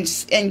light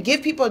and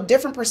give people a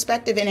different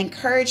perspective and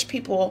encourage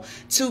people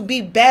to be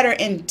better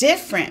and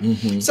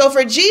different. So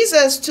for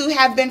Jesus to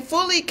have been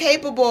fully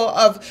capable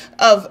of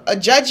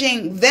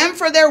judging them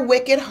for their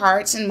wicked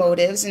hearts and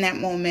motives in that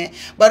moment,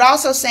 but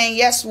also saying,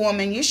 yes,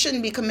 woman, you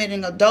shouldn't be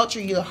committing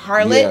adultery, you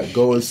harlot. Yeah,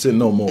 go and sin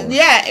no more.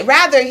 Yeah,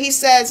 rather he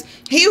says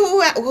he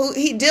who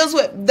he deals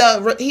with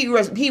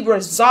he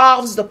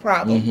resolves the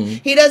problem.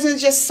 He doesn't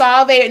just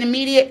solve an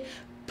immediate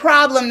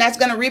problem that's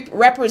going to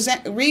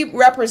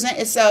represent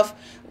itself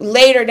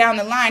later down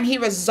the line. He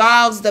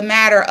resolves the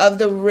matter of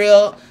the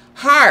real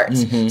heart.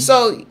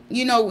 So,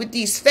 you know, with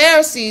these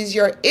Pharisees,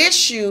 your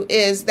issue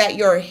is that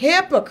you're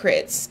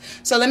hypocrites.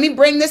 So let me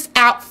bring this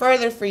out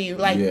further for you.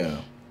 Like,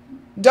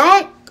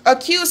 don't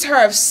accuse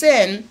her of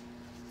sin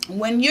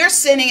when you're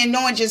sinning and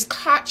no one just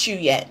caught you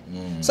yet.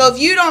 So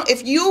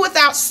if you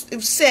without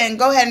sin,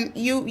 go ahead and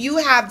you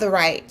have the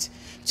right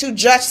to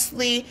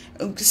justly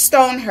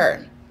stone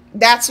her.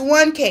 That's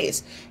one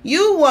case.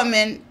 You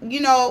woman, you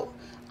know,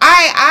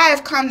 I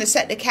have come to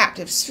set the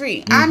captives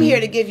free. I'm here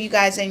to give you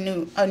guys a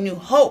new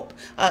hope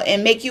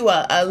and make you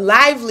a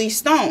lively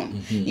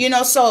stone. You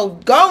know, so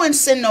go and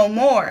sin no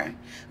more.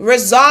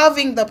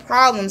 Resolving the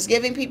problems,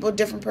 giving people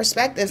different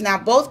perspectives. Now,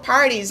 both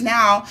parties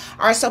now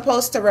are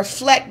supposed to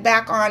reflect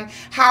back on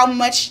how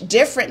much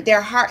different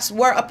their hearts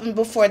were up and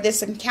before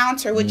this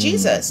encounter with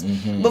Jesus.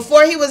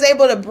 Before he was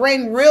able to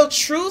bring real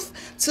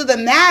truth to the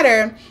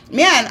matter,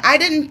 man, I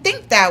didn't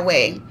think that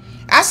way.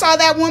 I saw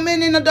that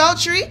woman in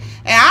adultery, and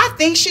I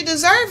think she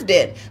deserved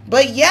it.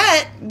 But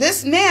yet,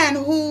 this man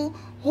who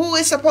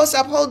is supposed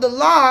to uphold the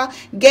law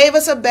gave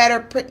us a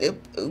better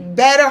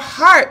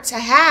heart to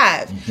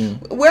have.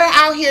 We're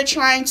out here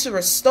trying to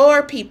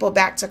restore people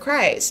back to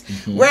Christ.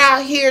 We're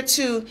out here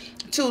to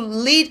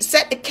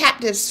set the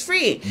captives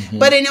free.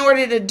 But in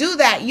order to do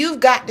that,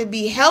 you've got to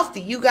be healthy,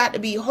 you got to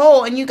be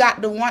whole, and you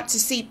got to want to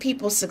see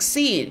people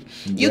succeed.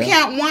 You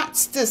can't want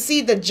to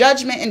see the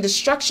judgment and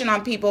destruction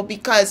on people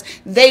because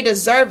they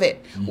deserve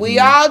it. We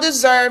all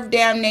deserve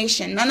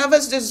damnation. None of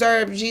us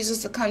deserve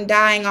Jesus to come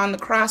dying on the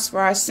cross for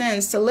our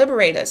sins to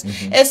liberate us.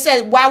 It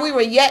said, while we were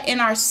yet in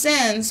our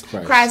sins,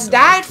 Christ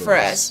died for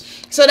us.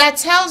 So that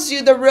tells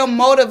you the real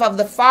motive of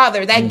the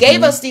Father that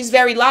gave us these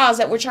very laws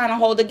that we're trying to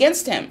hold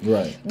against him.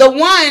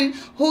 The one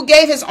who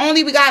gave his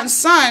only begotten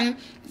Son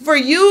for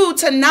you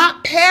to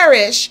not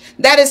perish,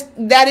 that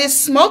is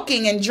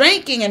smoking and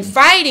drinking and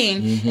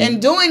fighting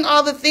and doing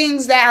all the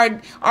things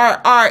that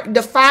are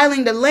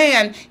defiling the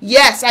land.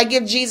 Yes, I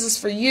give Jesus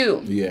for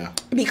you. Yeah.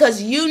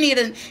 Because you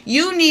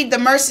need the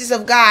mercies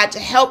of God to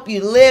help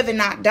you live and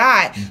not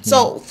die.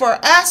 So for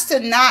us to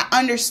not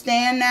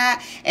understand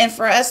that, and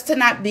for us to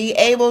not be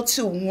able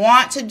to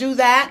want to do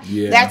that,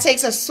 that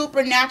takes a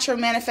supernatural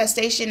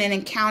manifestation and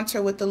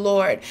encounter with the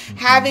Lord.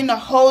 Having the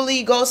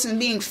Holy Ghost and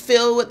being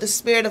filled with the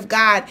Spirit of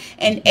God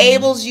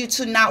enables you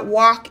to not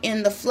walk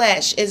in the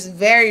flesh is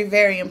very,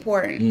 very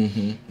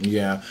important.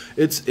 Yeah,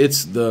 it's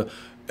the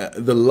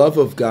love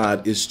of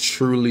God is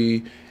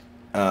truly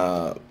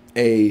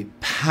a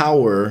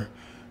power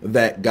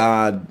that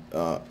God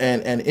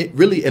and it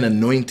really an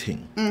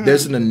anointing.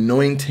 There's an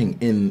anointing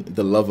in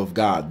the love of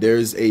God.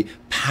 There's a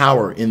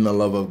power in the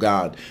love of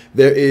God.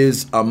 There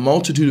is a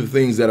multitude of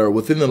things that are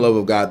within the love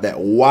of God that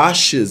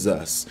washes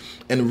us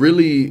and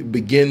really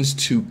begins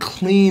to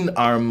clean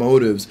our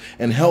motives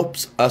and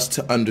helps us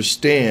to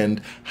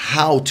understand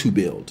how to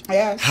build.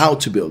 Yes. How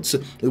to build. So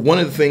one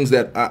of the things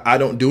that I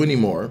don't do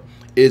anymore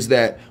is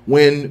that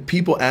when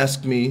people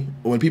ask me,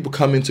 when people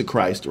come into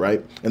Christ,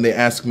 right, and they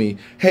ask me,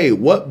 hey,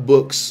 what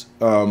books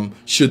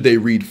should they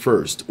read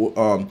first?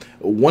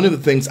 One of the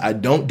things I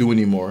don't do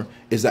anymore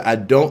is that I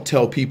don't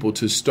tell people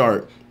to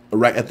start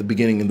right at the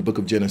beginning in the book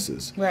of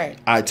Genesis. Right.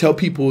 I tell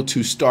people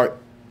to start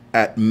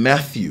at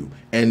Matthew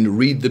and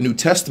read the New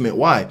Testament.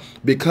 Why?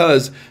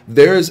 Because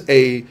there's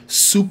a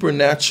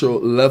supernatural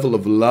level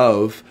of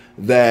love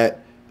that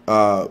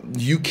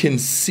you can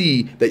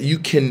see, that you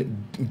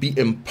can be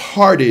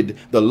imparted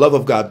the love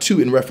of God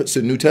to in reference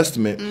to the New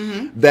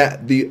Testament,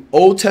 that the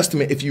Old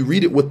Testament, if you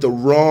read it with the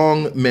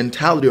wrong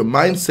mentality or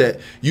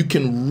mindset, you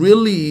can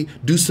really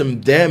do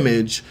some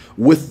damage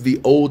with the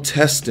Old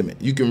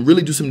Testament. You can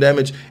really do some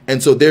damage.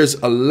 And so there's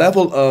a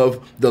level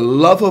of the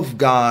love of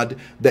God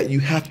that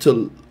you have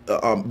to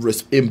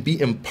be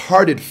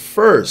imparted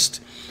first.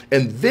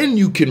 And then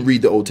you can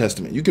read the Old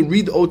Testament. You can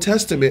read the Old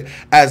Testament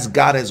as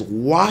God has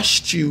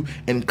washed you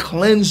and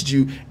cleansed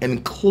you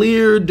and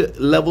cleared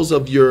levels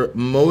of your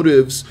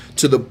motives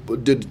to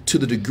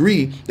the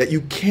degree that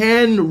you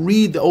can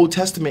read the Old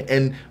Testament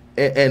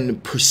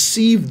and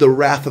perceive the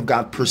wrath of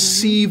God,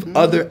 perceive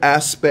other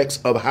aspects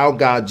of how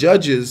God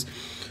judges,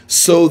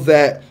 so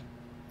that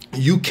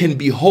you can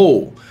be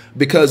whole.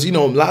 Because, you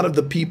know, a lot of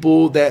the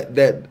people that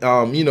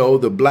you know,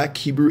 the black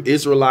Hebrew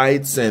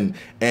Israelites and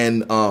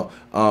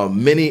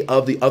many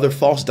of the other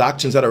false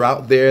doctrines that are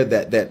out there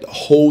that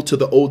hold to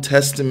the Old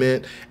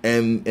Testament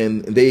and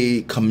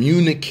they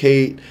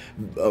communicate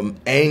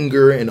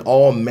anger and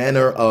all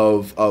manner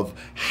of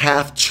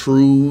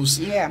half-truths,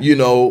 you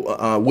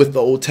know, with the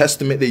Old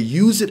Testament. They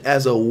use it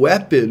as a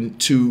weapon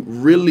to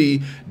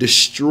really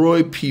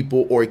destroy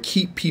people or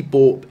keep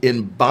people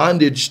in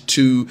bondage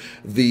to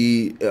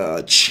the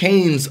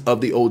chains of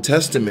the Old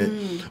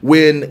Testament,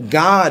 when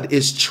God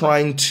is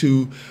trying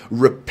to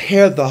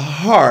repair the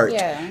heart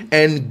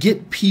and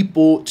get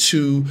people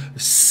to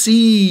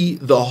see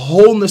the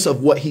wholeness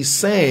of what he's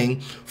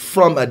saying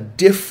from a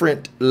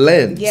different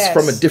lens,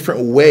 from a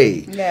different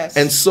way.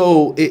 And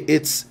so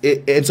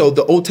and so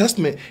the Old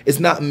Testament is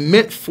not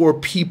meant for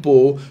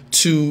people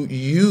to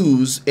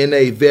use in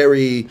a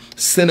very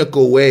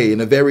cynical way, in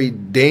a very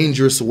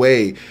dangerous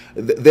way.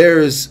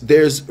 There's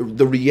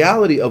the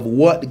reality of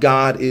what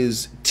God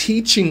is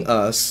teaching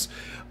us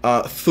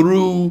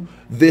through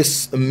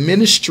this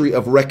ministry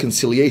of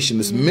reconciliation,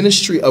 this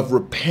ministry of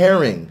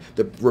repairing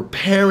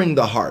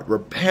the heart,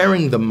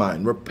 repairing the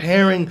mind,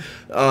 repairing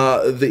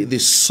the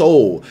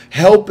soul,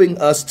 helping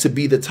us to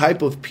be the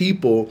type of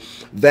people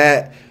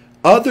that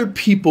other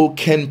people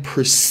can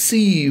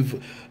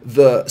perceive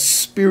the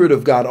Spirit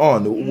of God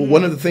on.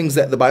 One of the things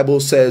that the Bible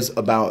says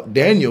about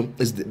Daniel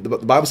is the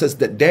Bible says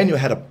that Daniel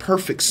had a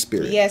perfect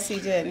spirit. Yes, he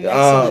did. An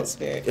excellent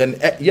spirit.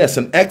 Yes,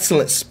 an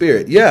excellent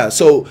spirit. Yeah.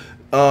 So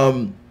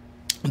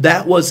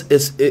that was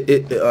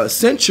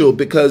essential,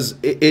 because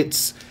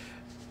it's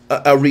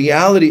a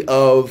reality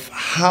of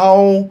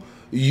how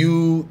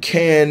you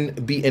can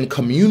be in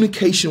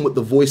communication with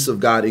the voice of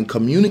God, in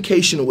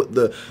communication with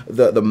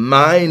the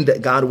mind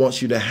that God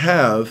wants you to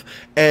have,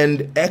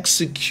 and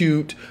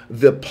execute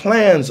the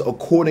plans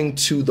according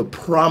to the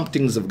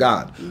promptings of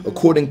God,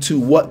 according to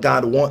what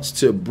God wants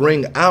to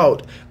bring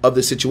out of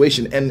the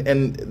situation.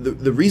 And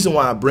the reason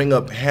why I bring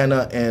up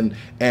Hannah and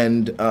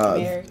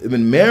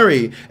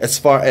Mary as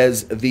far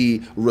as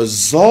the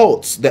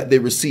results that they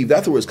received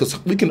afterwards,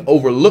 because we can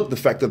overlook the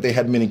fact that they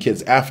had many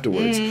kids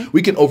afterwards.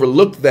 We can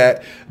overlook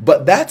that,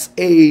 but that's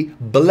a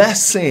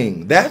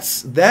blessing.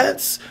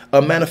 That's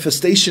a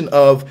manifestation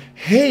of,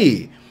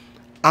 hey,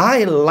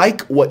 I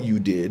like what you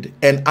did,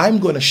 and I'm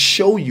going to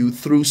show you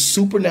through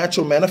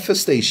supernatural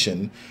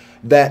manifestation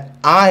that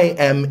I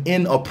am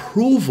in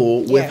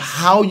approval with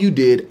how you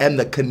did and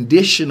the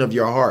condition of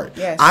your heart.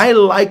 I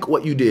like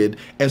what you did,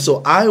 and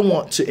so I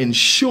want to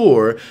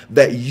ensure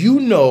that you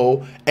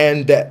know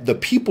and that the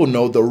people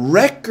know, the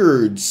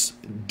records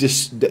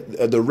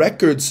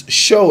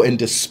show and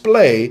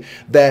display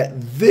that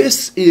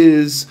this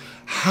is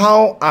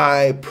how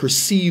I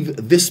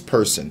perceive this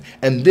person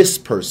and this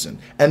person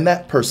and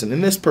that person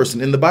and this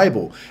person in the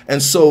Bible.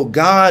 And so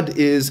God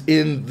is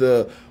in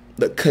the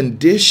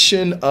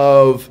condition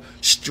of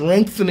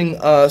strengthening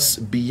us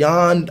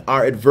beyond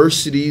our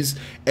adversities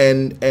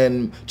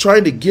and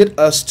trying to get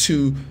us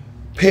to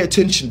pay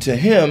attention to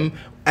him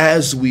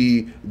as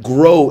we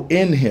grow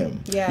in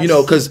him. Yes. You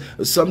know, because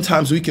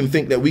sometimes we can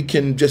think that we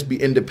can just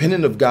be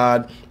independent of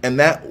God, and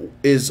that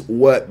is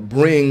what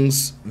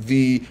brings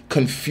the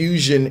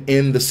confusion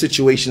in the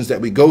situations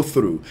that we go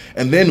through.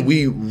 And then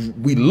we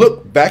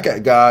look back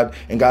at God,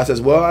 and God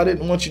says, well, I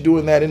didn't want you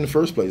doing that in the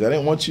first place. I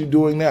didn't want you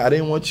doing that. I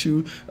didn't want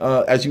you,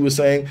 as you were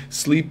saying,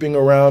 sleeping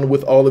around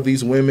with all of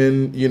these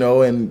women, you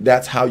know, and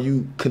that's how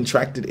you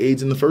contracted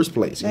AIDS in the first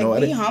place. You know,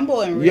 be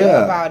humble and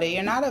real about it.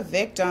 You're not a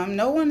victim.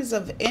 No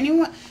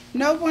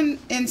one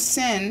in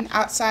sin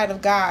outside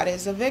of God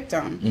is a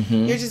victim.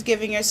 Mm-hmm. You're just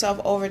giving yourself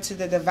over to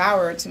the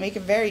devourer to make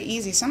it very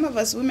easy. Some of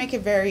us, we make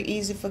it very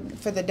easy for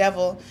the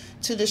devil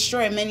to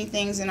destroy many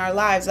things in our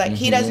lives. Like,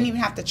 he doesn't even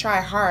have to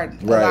try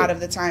hard a lot of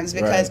the times,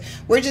 because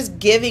we're just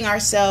giving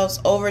ourselves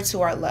over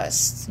to our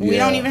lusts. We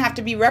don't even have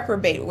to be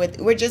reprobate with.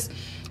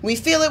 We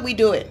feel it, we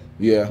do it.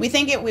 Yeah. We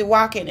think it, we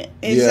walk in it.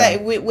 It's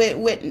like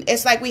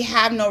it's like we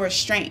have no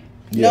restraint.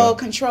 No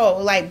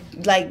control,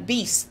 like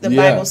beasts, the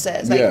Bible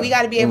says. Like, we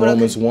got to be able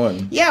Romans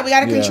 1. Yeah, we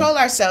got to control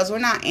ourselves. We're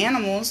not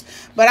animals.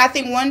 But I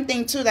think one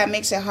thing, too, that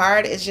makes it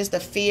hard is just the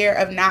fear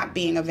of not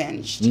being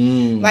avenged.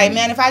 Like,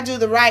 man, if I do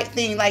the right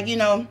thing, like, you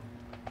know,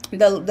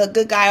 the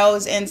good guy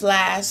always ends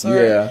last,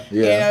 or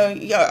you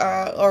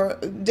know, or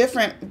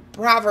different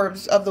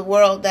proverbs of the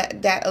world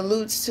that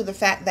alludes to the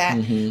fact that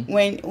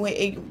when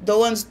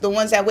the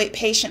ones that wait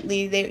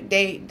patiently,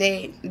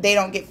 they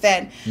don't get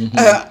fed.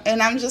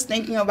 And I'm just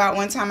thinking about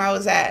one time I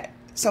was at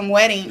some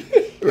wedding,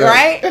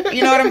 right?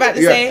 You know what I'm about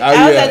to say?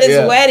 I was at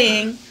this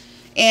wedding,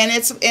 and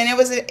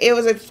it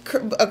was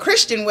a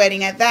Christian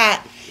wedding at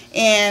that,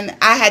 and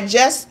I had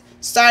just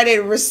started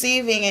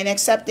receiving and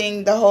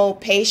accepting the whole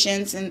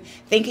patience and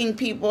thinking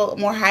people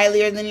more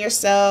highly than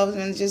yourselves,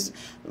 and just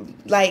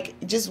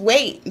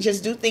wait,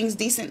 just do things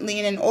decently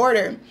and in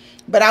order.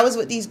 But I was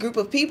with these group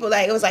of people,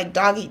 like, it was like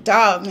dog eat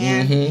dog,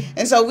 man.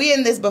 And so we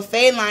in this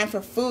buffet line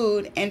for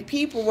food, and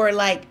people were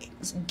like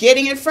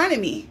getting in front of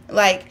me,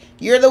 like,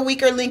 you're the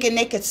weaker link, and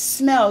they could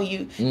smell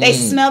you. They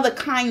smell the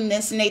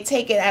kindness, and they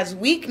take it as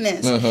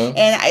weakness.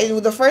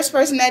 And the first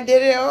person that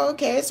did it, oh,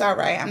 okay, it's all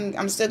right,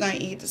 I'm still gonna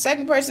eat. The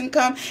second person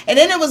come, and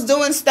then it was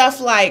doing stuff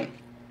like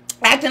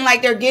acting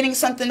like they're getting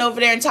something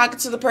over there and talking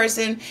to the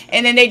person,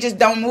 and then they just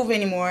don't move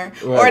anymore.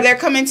 Or they're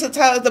coming to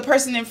tell the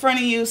person in front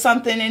of you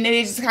something, and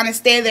they just kind of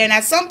stay there. And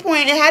at some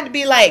point, it had to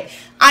be like,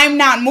 I'm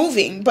not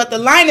moving, but the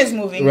line is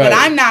moving, but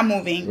I'm not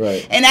moving.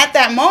 And at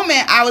that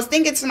moment, I was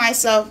thinking to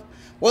myself,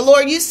 well,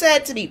 Lord, you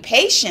said to be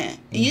patient.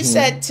 You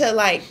said to,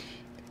 like,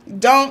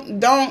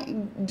 don't,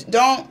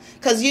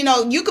 because, you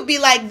know, you could be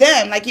like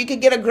them, like, you could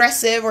get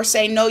aggressive or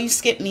say, no, you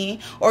skip me,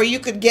 or you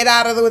could get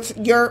out of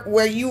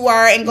where you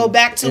are and go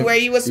back to where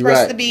you were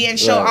supposed to be and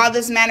show all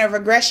this manner of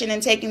aggression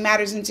and taking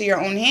matters into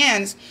your own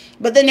hands.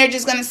 But then they're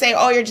just going to say,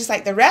 oh, you're just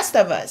like the rest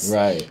of us.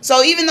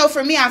 So even though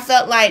for me, I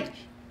felt like,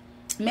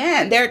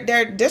 man,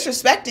 they're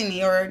disrespecting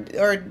me, or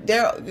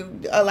they're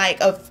like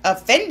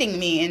offending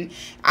me, and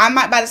I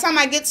might, by the time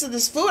I get to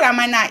this food, I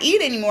might not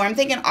eat anymore. I'm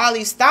thinking all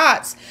these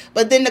thoughts,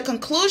 but then the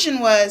conclusion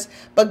was,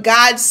 but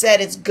God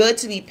said it's good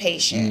to be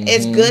patient.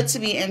 It's good to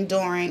be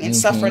enduring and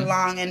suffer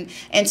long,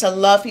 and to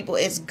love people.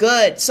 It's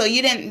good. So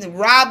you didn't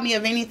rob me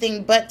of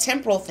anything but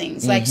temporal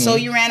things. Like, so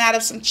you ran out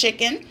of some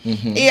chicken,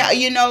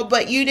 you know,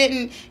 but you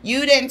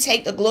didn't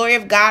take the glory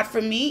of God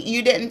from me.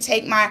 You didn't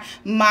take my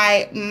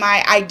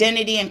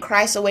identity in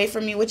Christ away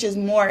from me, which is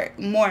more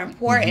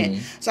important.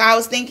 So I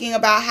was thinking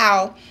about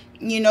how,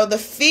 you know, the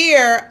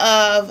fear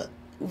of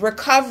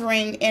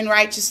recovering in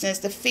righteousness,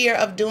 the fear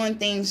of doing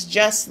things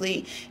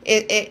justly,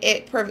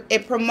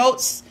 it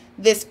promotes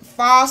this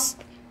false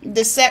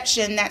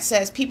deception that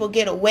says people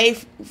get away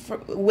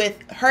with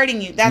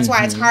hurting you. That's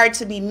why it's hard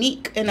to be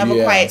meek and of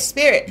a quiet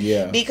spirit,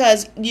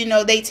 because, you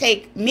know, they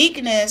take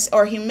meekness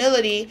or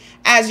humility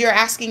as you're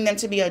asking them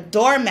to be a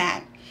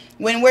doormat.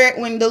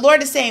 When the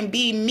Lord is saying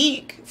be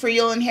meek for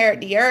you'll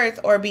inherit the earth,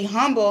 or be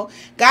humble,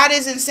 God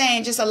isn't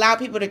saying just allow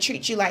people to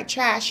treat you like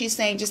trash. He's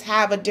saying just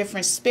have a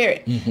different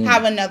spirit,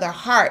 have another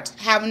heart,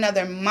 have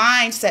another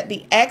mindset,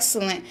 be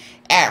excellent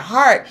at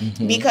heart,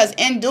 because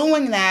in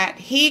doing that,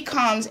 he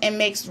comes and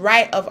makes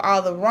right of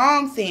all the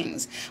wrong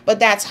things. But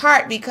that's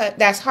hard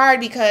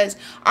because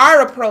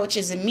our approach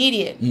is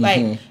immediate.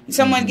 Like,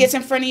 someone gets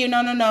in front of you,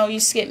 no,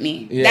 you skip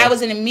me. That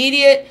was an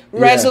immediate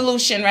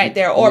resolution right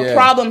there, or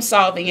problem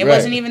solving. It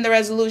wasn't even the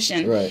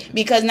resolution,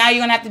 because now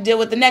you're gonna have to deal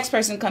with the next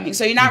person coming.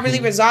 So you're not really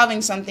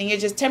resolving something. You're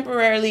just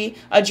temporarily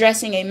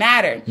addressing a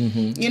matter.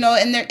 You know,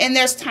 and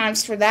there's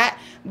times for that.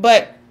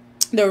 But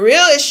the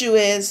real issue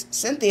is,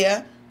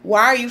 Cynthia,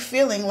 why are you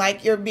feeling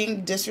like you're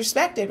being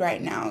disrespected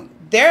right now?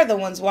 they're the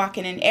ones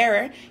walking in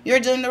error. You're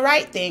doing the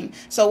right thing.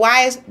 So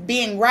why is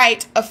being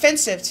right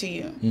offensive to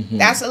you?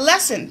 That's a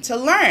lesson to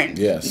learn.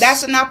 Yes.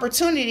 That's an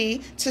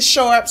opportunity to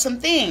shore up some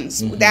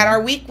things that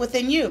are weak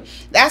within you.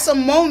 That's a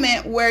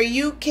moment where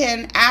you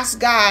can ask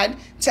God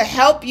to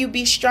help you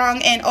be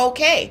strong and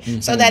okay.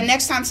 So that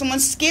next time someone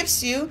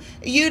skips you,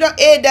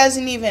 it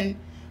doesn't even...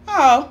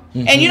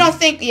 and you don't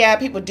think, yeah,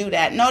 people do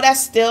that. No, that's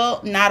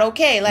still not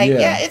okay. Like,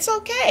 yeah it's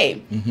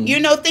okay. You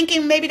know,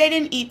 thinking maybe they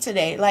didn't eat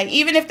today. Like,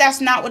 even if that's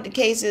not what the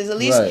case is, at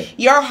least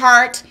your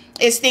heart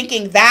is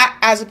thinking that,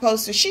 as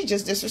opposed to, she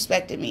just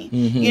disrespected me.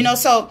 You know,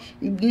 so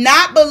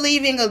not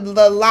believing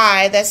the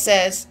lie that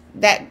says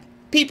that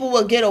people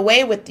will get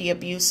away with the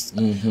abuse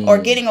or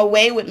getting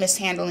away with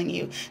mishandling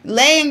you.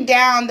 Laying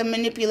down the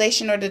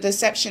manipulation or the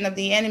deception of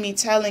the enemy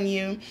telling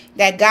you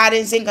that God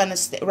isn't going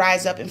to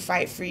rise up and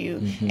fight for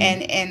you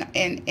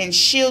and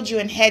shield you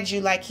and hedge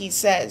you like he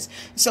says.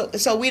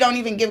 So we don't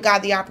even give God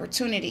the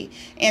opportunity.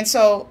 And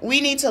so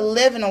we need to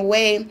live in a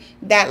way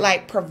that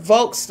like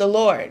provokes the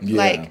Lord.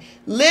 Like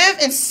live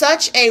in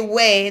such a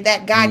way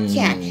that God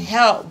can't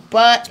help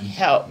but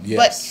help,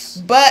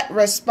 but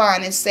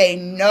respond and say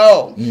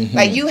no.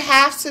 Like you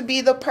have to be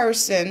the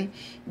person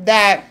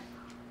that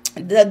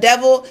the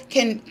devil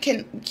can't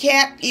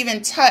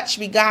even touch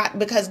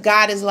because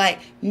God is like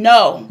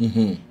no.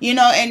 You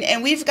know,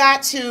 and we've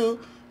got to,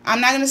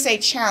 I'm not going to say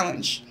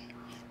challenge,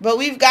 but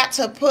we've got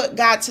to put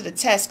God to the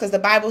test, because the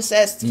Bible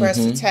says for us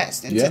to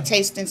test and to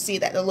taste and see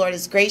that the Lord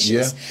is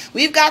gracious.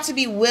 We've got to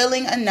be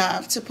willing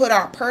enough to put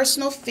our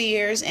personal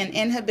fears and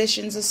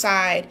inhibitions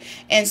aside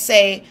and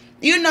say,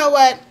 you know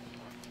what,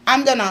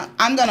 I'm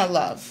gonna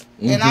love.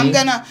 And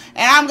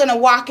I'm gonna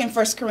walk in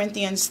 1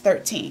 Corinthians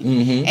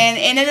 13.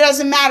 And it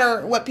doesn't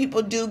matter what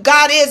people do.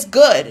 God is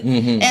good.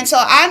 And so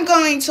I'm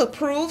going to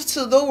prove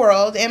to the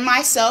world and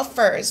myself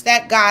first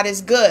that God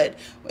is good.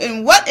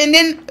 And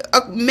then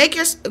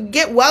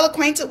get well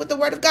acquainted with the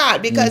Word of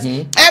God, because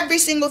every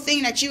single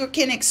thing that you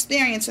can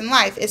experience in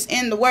life is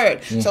in the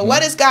Word. So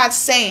what is God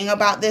saying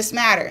about this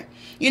matter?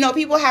 You know,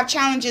 people have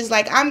challenges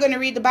like, I'm going to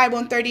read the Bible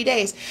in 30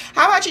 days.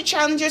 How about you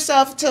challenge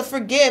yourself to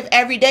forgive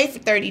every day for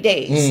 30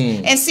 days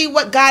and see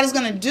what God is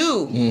going to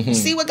do.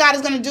 See what God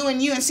is going to do in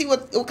you, and see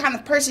what kind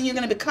of person you're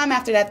going to become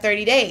after that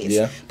 30 days.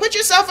 Put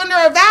yourself under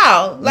a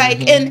vow,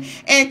 like,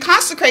 and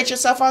consecrate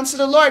yourself unto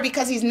the Lord,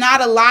 because he's not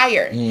a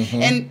liar.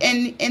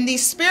 And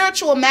these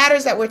spiritual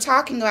matters that we're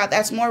talking about,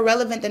 that's more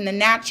relevant than the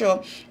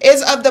natural,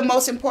 is of the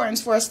most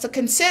importance for us to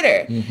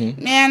consider.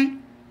 Man,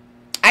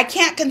 I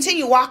can't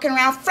continue walking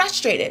around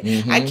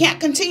frustrated. I can't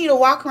continue to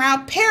walk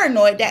around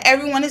paranoid that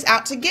everyone is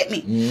out to get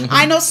me.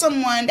 I know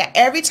someone that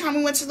every time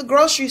we went to the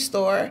grocery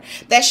store,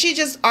 that she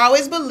just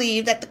always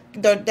believed that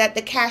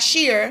the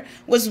cashier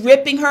was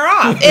ripping her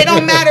off. It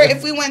don't matter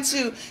if we went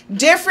to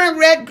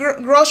different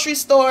grocery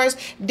stores,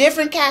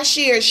 different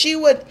cashiers. She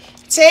would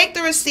take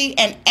the receipt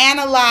and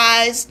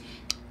analyze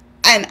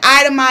and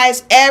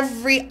itemize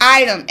every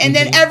item, and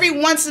then every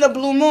once in a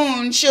blue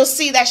moon she'll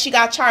see that she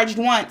got charged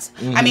once,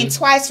 I mean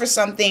twice, for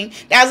something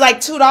that was like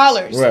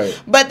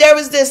 $2. But there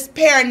was this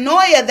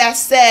paranoia that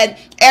said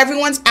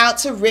everyone's out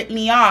to rip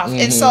me off.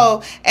 And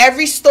so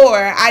every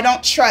store, I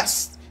don't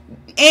trust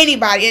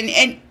anybody,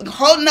 and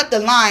holding up the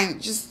line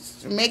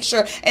just make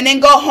sure, and then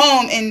go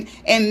home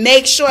and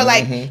make sure,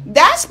 like,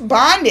 that's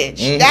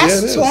bondage.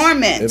 That's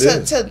torment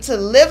to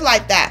live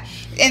like that.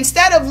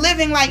 Instead of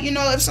living like, you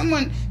know, if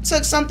someone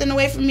took something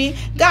away from me,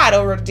 God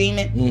will redeem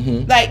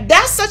it. Like,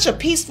 that's such a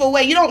peaceful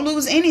way. You don't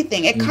lose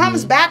anything. It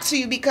comes back to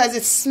you because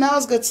it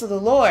smells good to the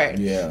Lord.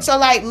 So,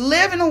 like,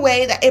 live in a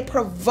way that it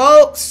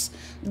provokes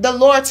the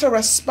Lord to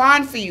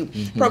respond for you,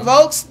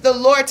 provokes the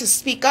Lord to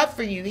speak up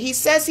for you. He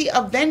says he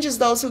avenges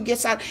those who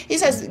gets out. He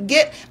says,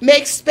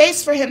 make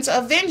space for him to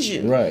avenge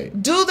you.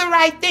 Do the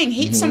right thing.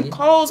 Heap some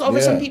coals over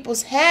some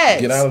people's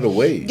heads. Get out of the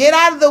way. Get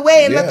out of the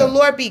way and let the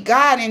Lord be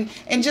God,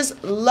 and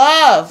just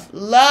love,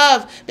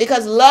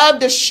 because love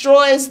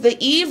destroys the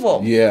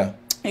evil.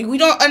 We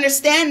don't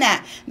understand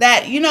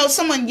that, you know,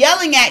 someone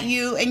yelling at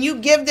you and you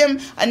give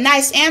them a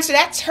nice answer,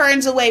 that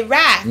turns away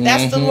wrath.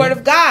 That's the Word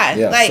of God.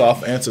 Like,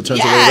 soft answer turns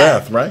away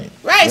wrath, right?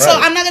 So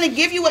I'm not going to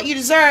give you what you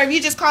deserve. You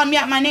just calling me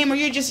out my name, or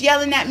you're just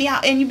yelling at me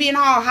out, and you being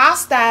all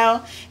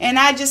hostile, and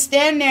I just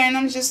stand there and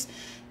I'm just,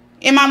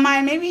 in my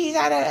mind, maybe he's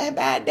had a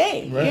bad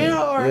day, you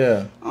know,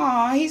 or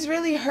oh, he's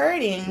really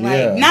hurting.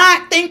 Like,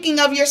 not thinking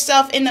of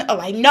yourself in the,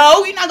 like,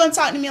 no, you're not going to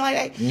talk to me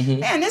like that.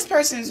 Man, this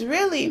person's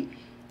really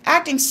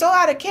acting so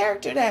out of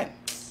character that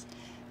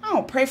I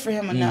don't pray for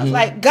him enough.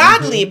 Like,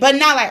 godly, but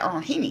not like, oh,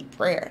 he need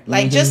prayer.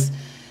 Like, just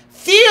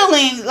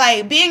feeling,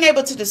 like, being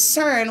able to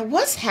discern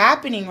what's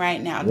happening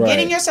right now.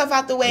 Getting yourself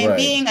out the way and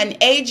being an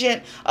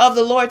agent of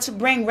the Lord to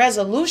bring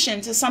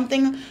resolution to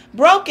something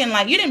broken.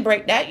 Like, you didn't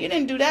break that, you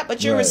didn't do that,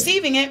 but you're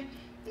receiving it.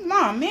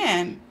 Oh,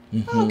 man.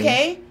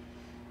 Okay.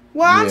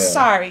 Well, I'm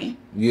sorry.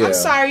 I'm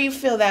sorry you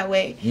feel that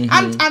way.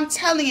 I'm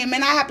telling him,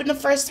 and that happened the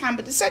first time,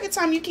 but the second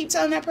time you keep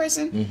telling that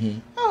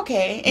person,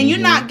 okay, and you're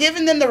not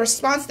giving them the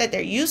response that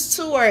they're used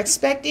to or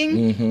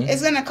expecting,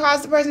 it's going to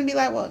cause the person to be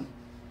like, well,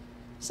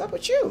 what's up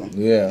with you?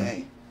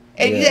 Okay.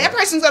 And that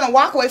person's gonna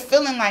walk away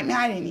feeling like, man,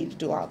 I didn't need to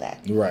do all that.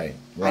 Right.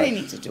 I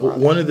didn't need to do all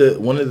one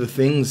that. One of the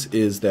things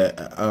is that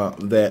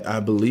that I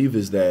believe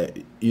is that,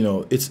 you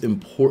know, it's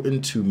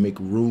important to make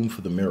room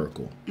for the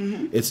miracle.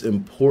 It's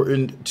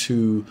important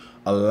to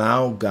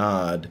allow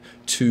God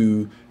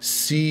to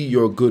see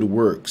your good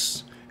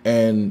works.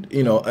 And,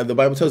 you know, the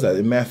Bible tells that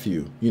in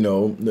Matthew, you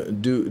know,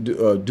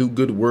 do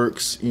good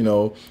works, you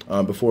know,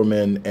 before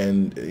men,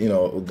 and, you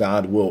know,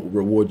 God will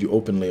reward you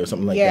openly, or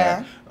something like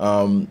that.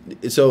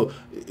 So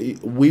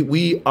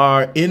we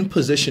are in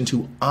position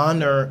to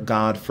honor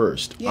God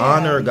first,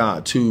 honor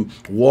God, to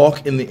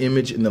walk in the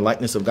image and the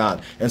likeness of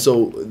God. And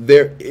so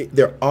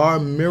there are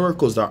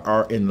miracles that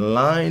are in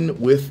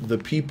line with the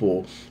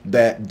people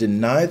that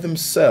deny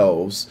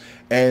themselves,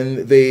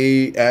 and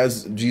they,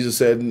 as Jesus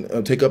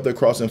said, take up their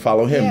cross and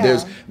follow him.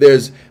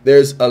 There's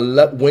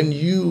when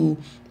you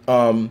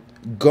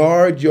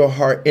guard your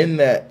heart, in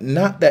that,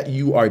 not that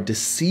you are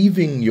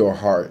deceiving your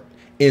heart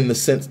in the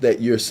sense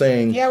that you're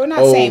saying, we're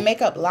not saying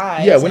make up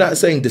lies. We're not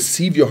saying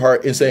deceive your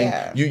heart and saying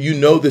you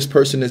know this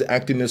person is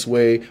acting this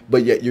way,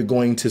 but yet you're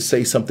going to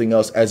say something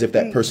else as if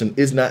that person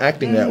is not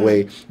acting that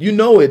way. You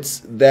know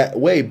it's that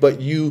way,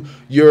 but you're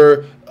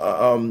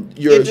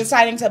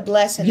deciding to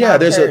bless and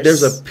not curse.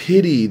 There's a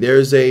pity,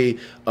 there's a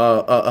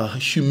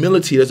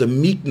humility, there's a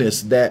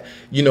meekness that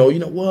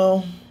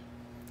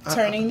well,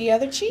 turning the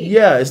other cheek.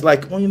 It's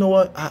like, well, you know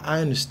what,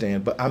 I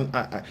understand, but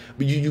but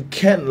you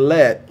can't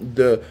let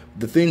the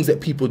things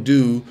that people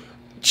do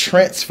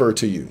transfer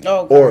to you,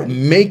 or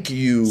make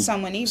you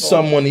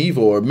someone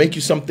evil, or make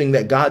you something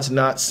that God's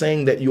not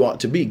saying that you ought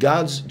to be.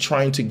 God's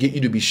trying to get you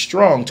to be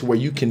strong to where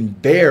you can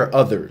bear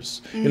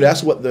others. You know,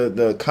 that's what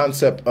the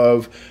concept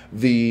of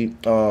the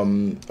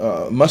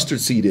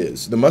mustard seed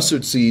is. The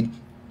mustard seed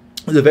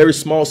is a very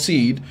small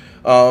seed,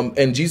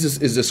 and Jesus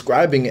is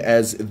describing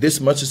as this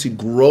mustard seed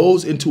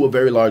grows into a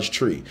very large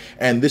tree.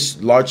 And this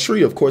large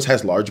tree, of course,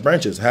 has large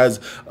branches, has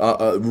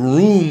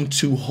room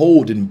to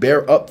hold and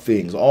bear up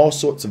things. All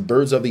sorts of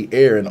birds of the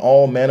air and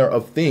all manner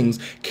of things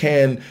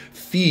can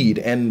feed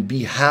and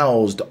be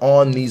housed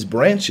on these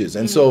branches.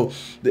 And so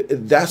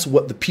that's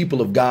what the people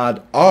of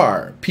God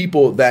are.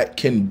 People that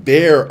can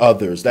bear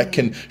others, that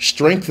can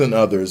strengthen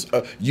others.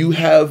 You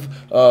have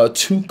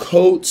 2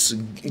 coats,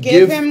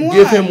 give him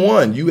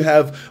one. You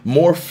have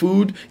more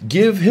food,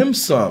 give him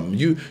some.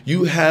 You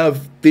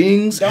have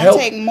things. Don't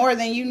take more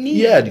than you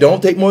need.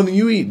 Don't take more than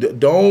you eat.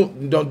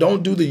 Don't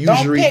do the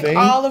usury thing. Don't pick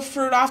all the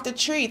fruit off the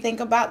tree. Think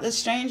about the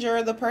stranger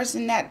or the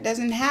person that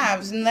doesn't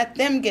have, and let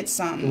them get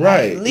some.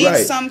 Leave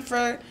some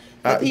for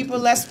the people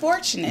less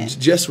fortunate.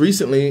 Just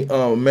recently,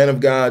 a man of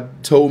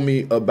God told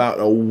me about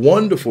a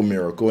wonderful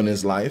miracle in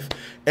his life,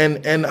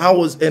 and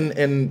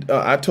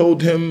I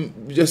told him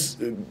just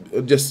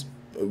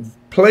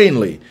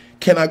plainly,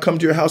 can I come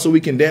to your house so we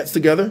can dance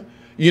together?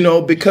 You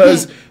know,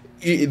 because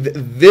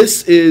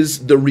this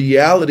is the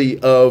reality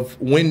of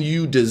when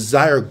you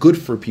desire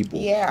good for people.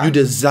 You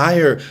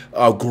desire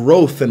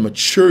growth and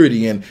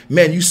maturity, and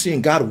man, you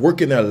seeing God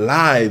work in their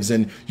lives,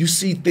 and you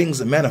see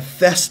things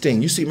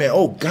manifesting. You see, man,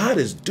 oh, God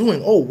is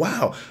doing, oh,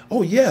 wow,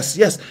 oh, yes.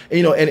 And,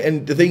 you know,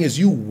 and the thing is,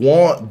 you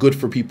want good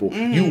for people.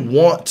 You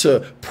want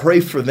to pray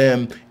for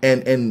them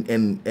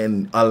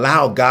and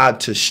allow God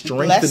to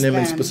strengthen them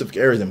in specific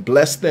areas and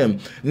bless them,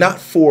 not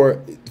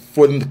for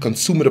them to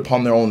consume it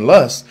upon their own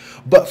lust,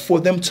 but for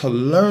them to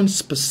learn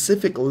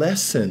specific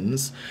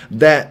lessons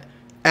that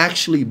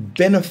actually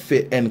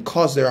benefit and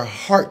cause their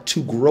heart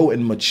to grow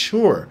and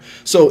mature.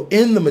 So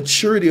in the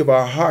maturity of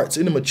our hearts,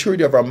 in the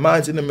maturity of our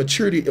minds, in the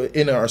maturity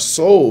in our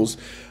souls,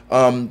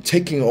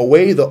 taking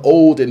away the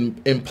old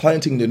and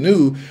implanting the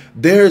new,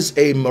 there's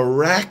a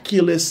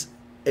miraculous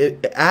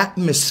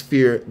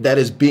atmosphere that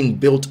is being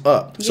built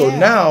up. So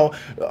now,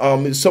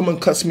 if someone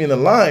cuts me in the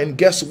line,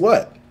 guess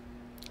what?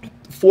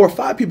 4 or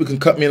 5 people can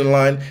cut me in the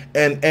line,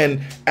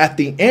 and at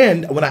the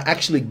end, when I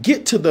actually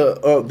get to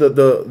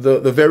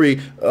the very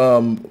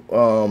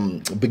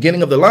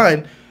beginning of the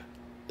line,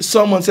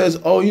 someone says,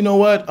 "Oh, you know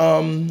what?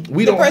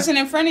 The person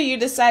in front of you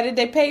decided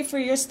they paid for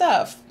your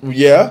stuff."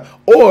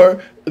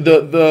 Or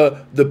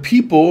the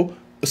people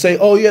say,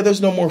 "Oh yeah,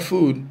 there's no more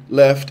food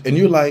left," and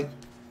you're like,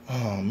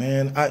 "Oh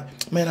man,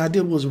 I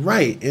did was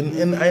right,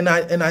 and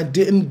I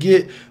didn't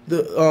get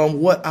the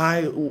what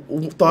I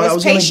thought I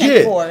was going to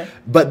get."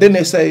 But then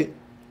they say,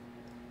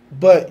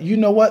 "But you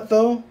know what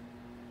though?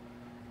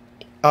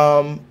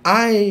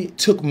 I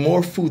took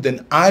more food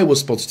than I was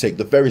supposed to take."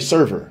 The very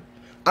server,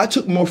 I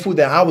took more food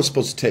than I was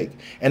supposed to take,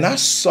 and I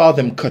saw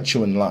them cut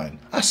you in line.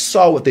 I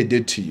saw what they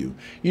did to you.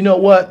 You know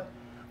what?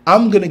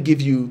 I'm going to give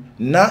you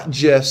not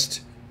just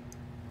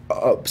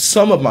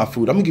some of my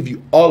food. I'm going to give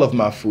you all of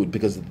my food,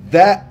 because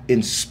that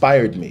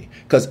inspired me,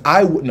 because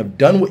I wouldn't have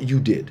done what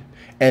you did.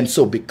 And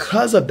so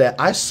because of that,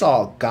 I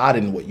saw God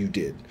in what you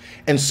did.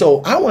 And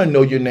so I want to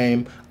know your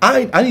name.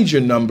 I need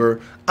your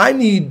number. I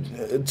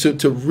need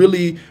to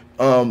really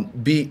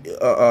be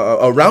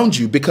around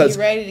you, because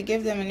you're ready to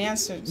give them an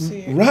answer to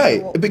your,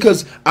 right,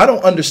 because I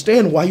don't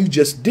understand why you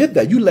just did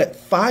that. You let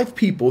 5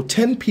 people,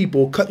 10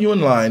 people cut you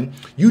in line.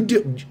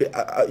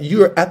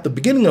 You're at the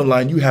beginning of the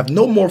line. You have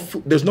no more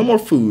there's no more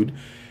food,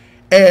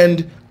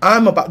 and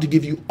I'm about to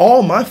give you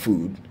all my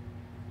food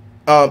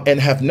and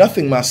have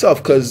nothing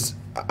myself, because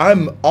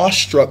I'm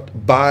awestruck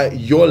by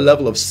your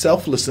level of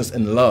selflessness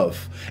and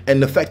love,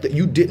 and the fact that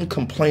you didn't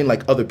complain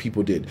like other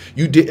people did.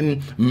 You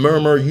didn't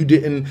murmur. You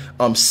didn't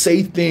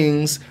say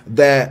things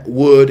that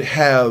would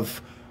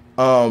have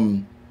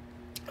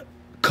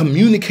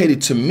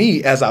communicated to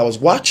me as I was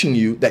watching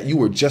you that you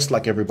were just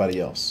like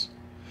everybody else.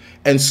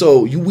 And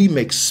so we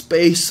make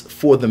space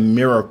for the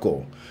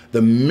miracle.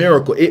 The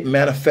miracle, it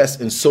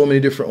manifests in so many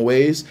different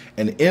ways.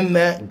 And in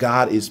that,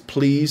 God is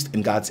pleased,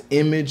 and God's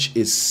image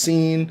is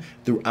seen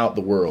throughout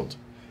the world.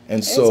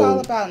 And so it's all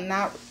about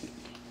not,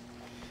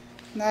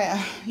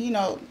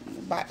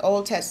 by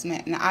Old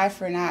Testament, an eye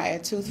for an eye, a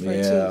tooth for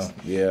a tooth.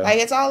 Yeah. Like,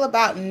 it's all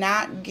about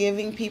not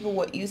giving people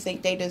what you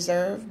think they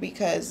deserve,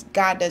 because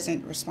God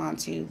doesn't respond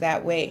to you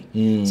that way.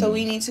 So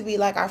we need to be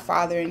like our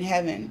Father in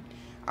heaven,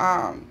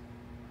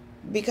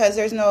 because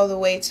there's no other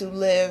way to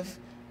live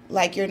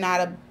like you're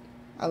not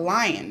a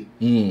lion.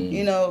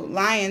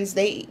 Lions,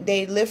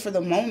 they live for the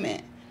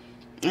moment,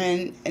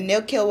 and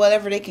they'll kill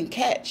whatever they can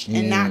catch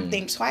and not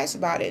think twice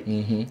about it.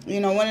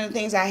 One of the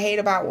things I hate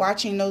about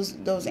watching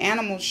those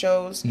animal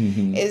shows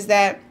is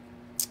that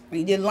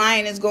the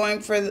lion is going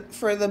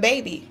for the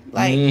baby.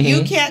 Like,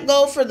 you can't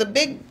go for the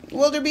big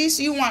wildebeest,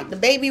 you want the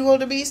baby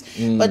wildebeest.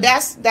 But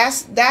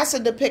that's a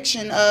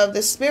depiction of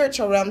the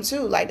spiritual realm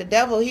too. Like, the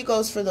devil, he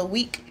goes for the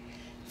weak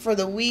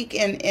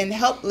and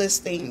helpless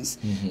things.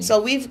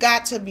 So we've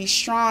got to be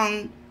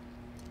strong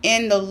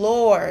in the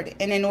Lord,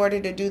 and in order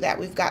to do that,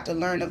 we've got to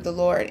learn of the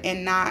Lord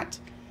and not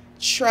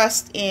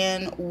trust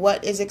in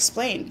what is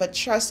explained, but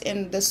trust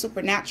in the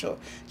supernatural,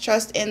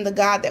 trust in the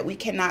God that we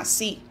cannot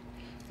see.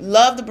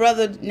 Love the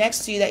brother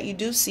next to you that you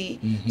do see,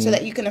 so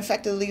that you can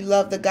effectively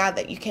love the God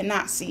that you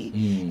cannot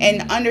see,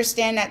 and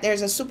understand that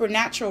there's a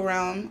supernatural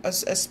realm, a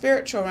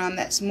spiritual realm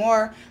that's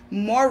more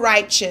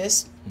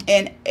righteous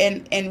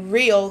and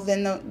real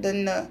than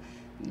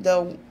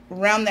the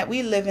realm that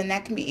we live in,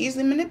 that can be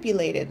easily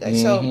manipulated.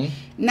 So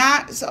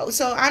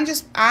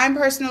I'm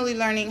personally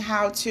learning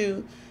how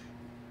to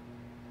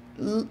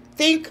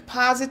think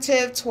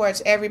positive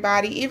towards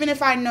everybody, even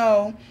if I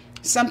know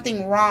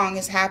something wrong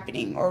is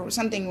happening, or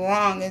something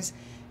wrong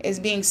is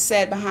being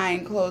said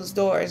behind closed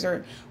doors,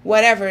 or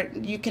whatever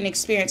you can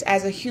experience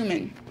as a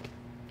human.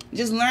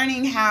 Just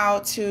learning how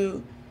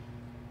to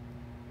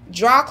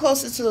draw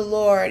closer to the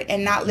Lord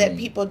and not let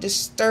people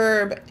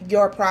disturb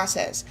your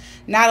process.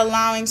 Not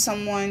allowing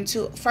someone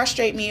to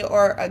frustrate me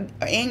or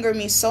anger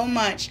me so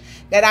much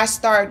that I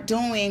start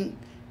doing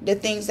the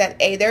things that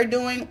they're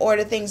doing, or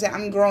the things that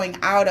I'm growing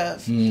out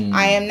of.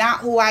 I am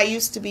not who I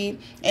used to be,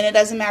 and it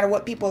doesn't matter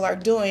what people are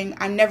doing.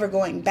 I'm never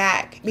going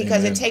back,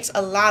 because it takes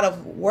a lot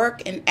of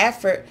work and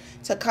effort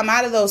to come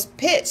out of those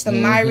pits, the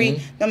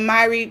miry,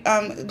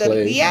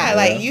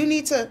 like, you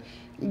need to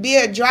be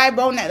a dry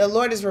bone that the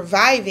Lord is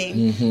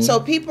reviving. So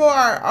people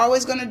are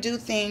always going to do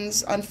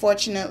things,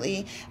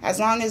 unfortunately,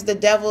 as long as the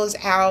devil is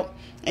out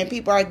and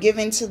people are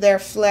given to their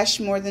flesh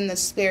more than the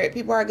spirit.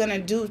 People are going to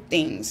do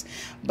things.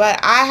 But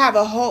I have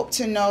a hope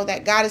to know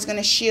that God is going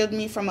to shield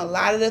me from a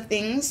lot of the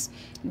things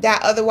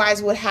that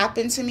otherwise would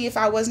happen to me if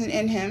I wasn't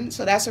in him.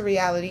 So that's a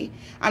reality.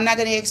 I'm not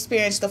going to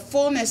experience the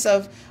fullness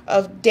of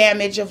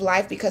damage of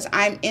life, because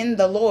I'm in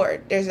the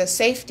Lord. There's a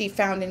safety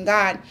found in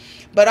God.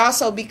 But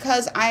also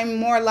because I'm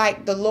more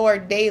like the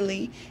Lord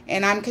daily,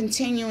 and I'm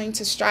continuing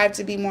to strive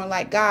to be more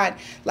like God.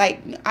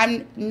 Like,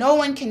 no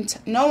one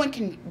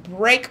can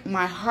break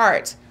my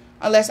heart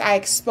unless I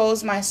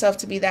expose myself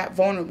to be that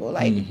vulnerable.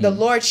 Like, the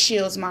Lord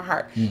shields my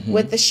heart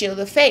with the shield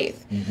of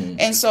faith.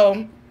 And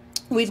so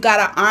we've got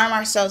to arm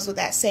ourselves with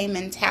that same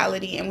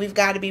mentality, and we've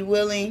got to be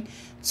willing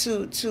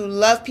to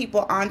love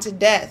people unto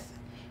death.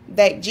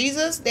 That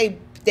Jesus, they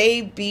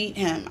beat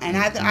him, and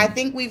I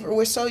think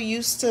we're so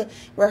used to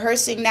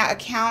rehearsing that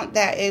account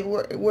that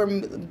we're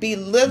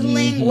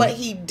belittling what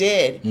he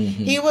did.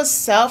 He was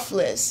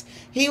selfless.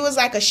 He was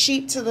like a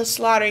sheep to the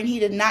slaughter, and he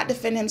did not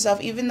defend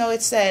himself, even though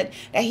it said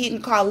that he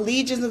can call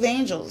legions of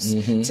angels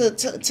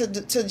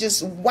to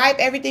just wipe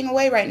everything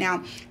away right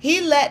now. He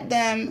let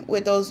them,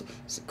 with those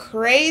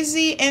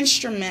crazy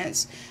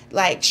instruments,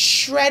 like,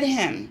 shred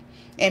him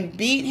and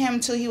beat him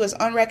till he was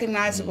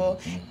unrecognizable,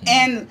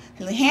 and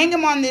hang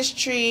him on this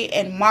tree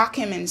and mock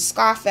him and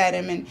scoff at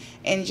him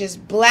and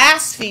just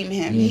blaspheme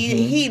him.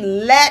 He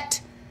let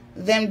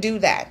them do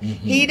that.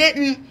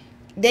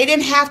 They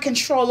didn't have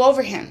control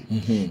over him.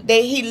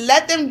 He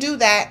let them do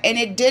that, and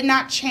it did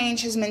not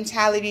change his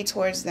mentality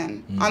towards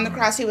them. On the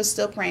cross, he was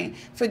still praying,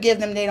 forgive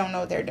them, they don't know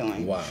what they're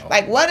doing. Wow.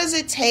 Like, what does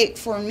it take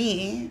for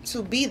me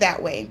to be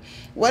that way?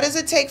 What does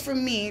it take for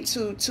me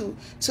to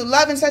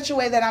love in such a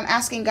way that I'm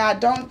asking God,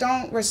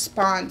 don't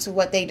respond to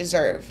what they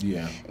deserve.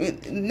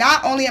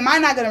 Not only am I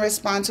not going to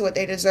respond to what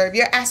they deserve,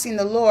 you're asking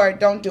the Lord,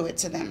 don't do it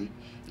to them.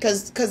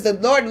 Because the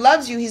Lord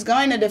loves you, he's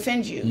going to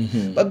defend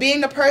you. But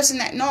being the person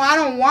that, no, I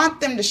don't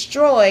want them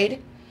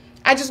destroyed.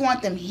 I just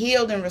want them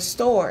healed and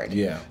restored.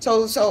 Yeah.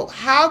 So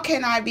how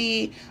can I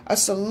be a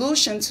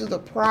solution to the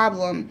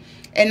problem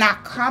and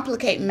not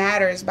complicate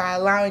matters by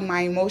allowing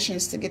my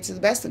emotions to get to the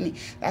best of me?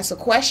 That's a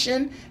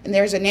question, and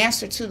there's an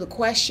answer to the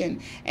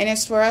question. And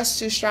it's for us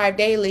to strive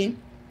daily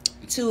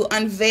to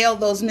unveil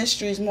those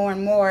mysteries more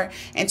and more,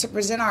 and to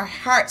present our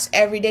hearts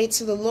every day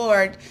to the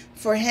Lord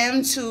for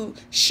him to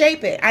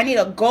shape it. I need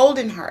a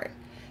golden heart.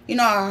 You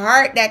know, a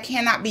heart that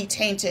cannot be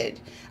tainted.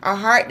 A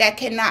heart that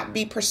cannot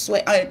be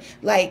persuaded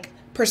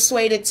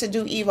to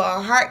do evil. A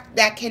heart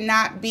that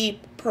cannot be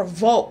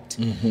provoked.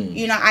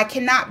 You know, I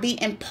cannot be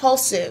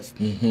impulsive.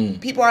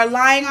 People are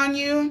lying on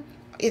you.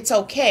 It's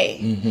okay.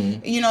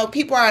 You know,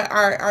 people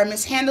are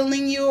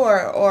mishandling you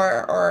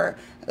or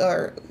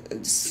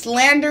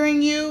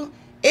slandering you.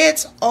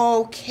 It's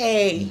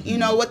okay. You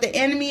know, what the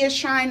enemy is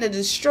trying to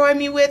destroy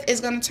me with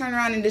is going to turn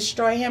around and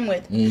destroy him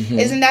with.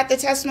 Isn't that the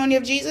testimony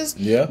of Jesus?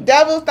 Yeah.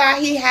 Devil thought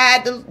he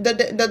had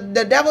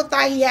the devil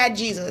thought he had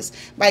Jesus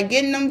by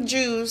getting them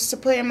Jews to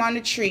put him on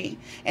the tree.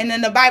 And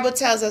then the Bible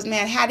tells us,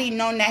 man, had he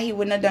known that, he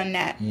wouldn't have done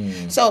that.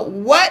 So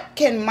what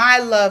can my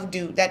love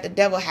do that the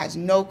devil has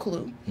no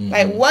clue?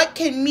 Like, what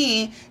can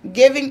me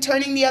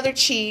turning the other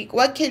cheek,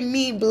 what can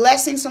me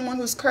blessing someone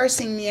who's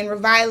cursing me and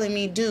reviling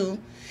me do?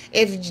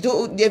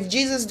 If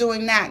Jesus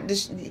doing that,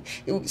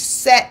 it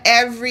set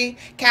every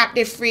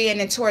captive free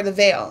and it tore the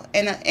veil,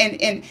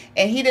 and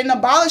he didn't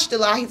abolish the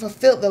law, he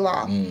fulfilled the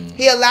law.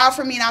 He allowed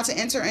for me now to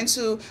enter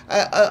into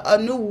a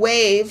new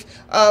wave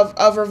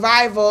of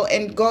revival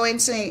and go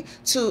into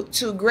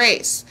to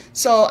grace.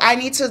 So I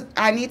need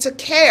to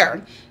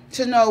care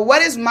to know,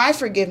 what is my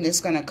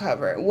forgiveness going to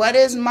cover? What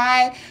is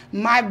my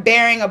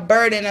bearing a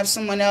burden of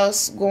someone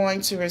else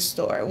going to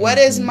restore? What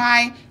is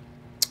my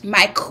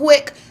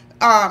quick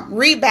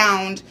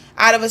rebound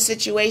out of a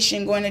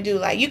situation going to do?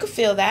 Like, you can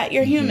feel that.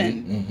 You're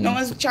human. No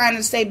one's trying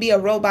to say be a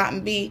robot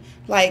and be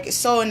like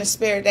so in the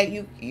spirit that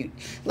you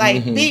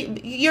like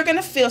you're going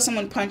to feel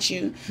someone punch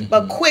you,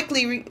 but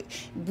quickly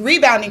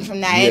rebounding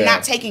from that and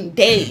not taking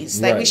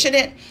days. Like, we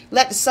shouldn't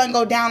let the sun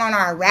go down on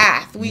our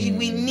wrath. We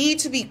need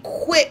to be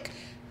quick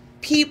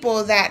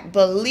people that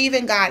believe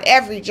in God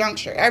every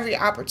juncture, every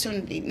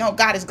opportunity. No,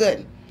 God is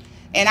good.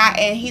 And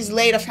he's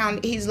laid a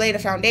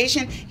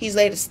foundation, he's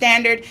laid a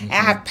standard, and I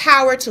have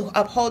power to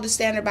uphold the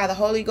standard by the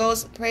Holy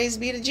Ghost. Praise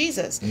be to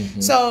Jesus.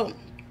 So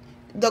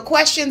the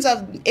questions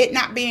of it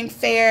not being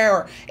fair,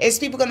 or is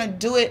people going to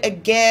do it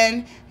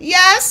again?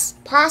 Yes,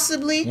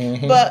 possibly,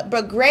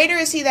 but greater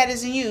is he that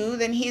is in you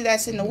than he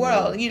that's in the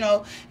world. You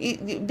know,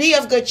 be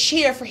of good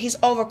cheer, for he's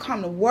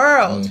overcome the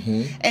world.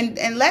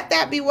 And let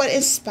that be what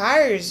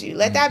inspires you.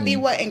 Let that be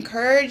what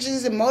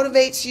encourages and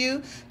motivates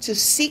you to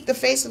seek the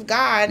face of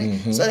God,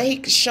 so that he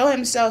can show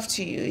himself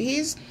to you.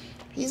 He's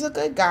a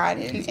good God.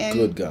 And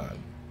good God.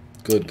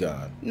 Good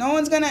God. No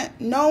one's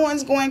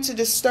going to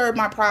disturb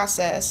my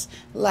process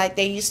like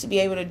they used to be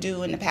able to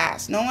do in the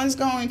past. No one's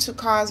going to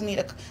cause me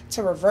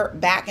to revert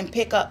back and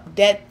pick up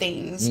dead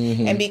things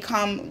and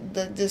become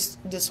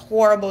this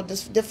horrible,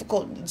 this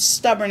difficult,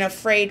 stubborn,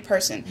 afraid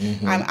person.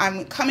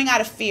 I'm coming out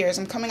of fears.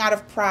 I'm coming out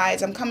of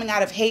pride. I'm coming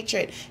out of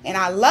hatred, and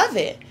I love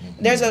it.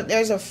 There's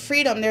a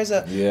freedom. There's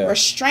a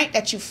restraint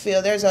that you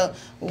feel. There's a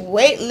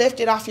weight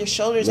lifted off your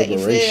shoulders that you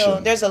feel.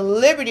 There's a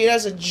liberty.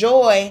 There's a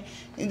joy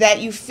that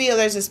you feel.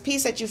 There's this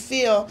peace that you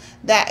feel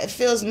that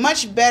feels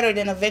much better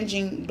than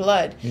avenging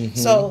blood.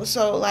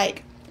 So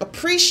like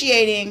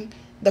appreciating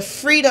the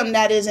freedom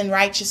that is in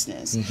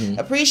righteousness,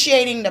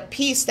 appreciating the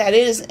peace that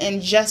is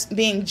in just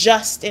being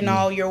just in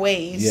all your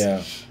ways.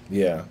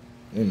 Yeah.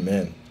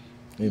 Amen.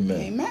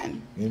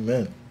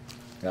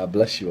 God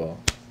bless you all.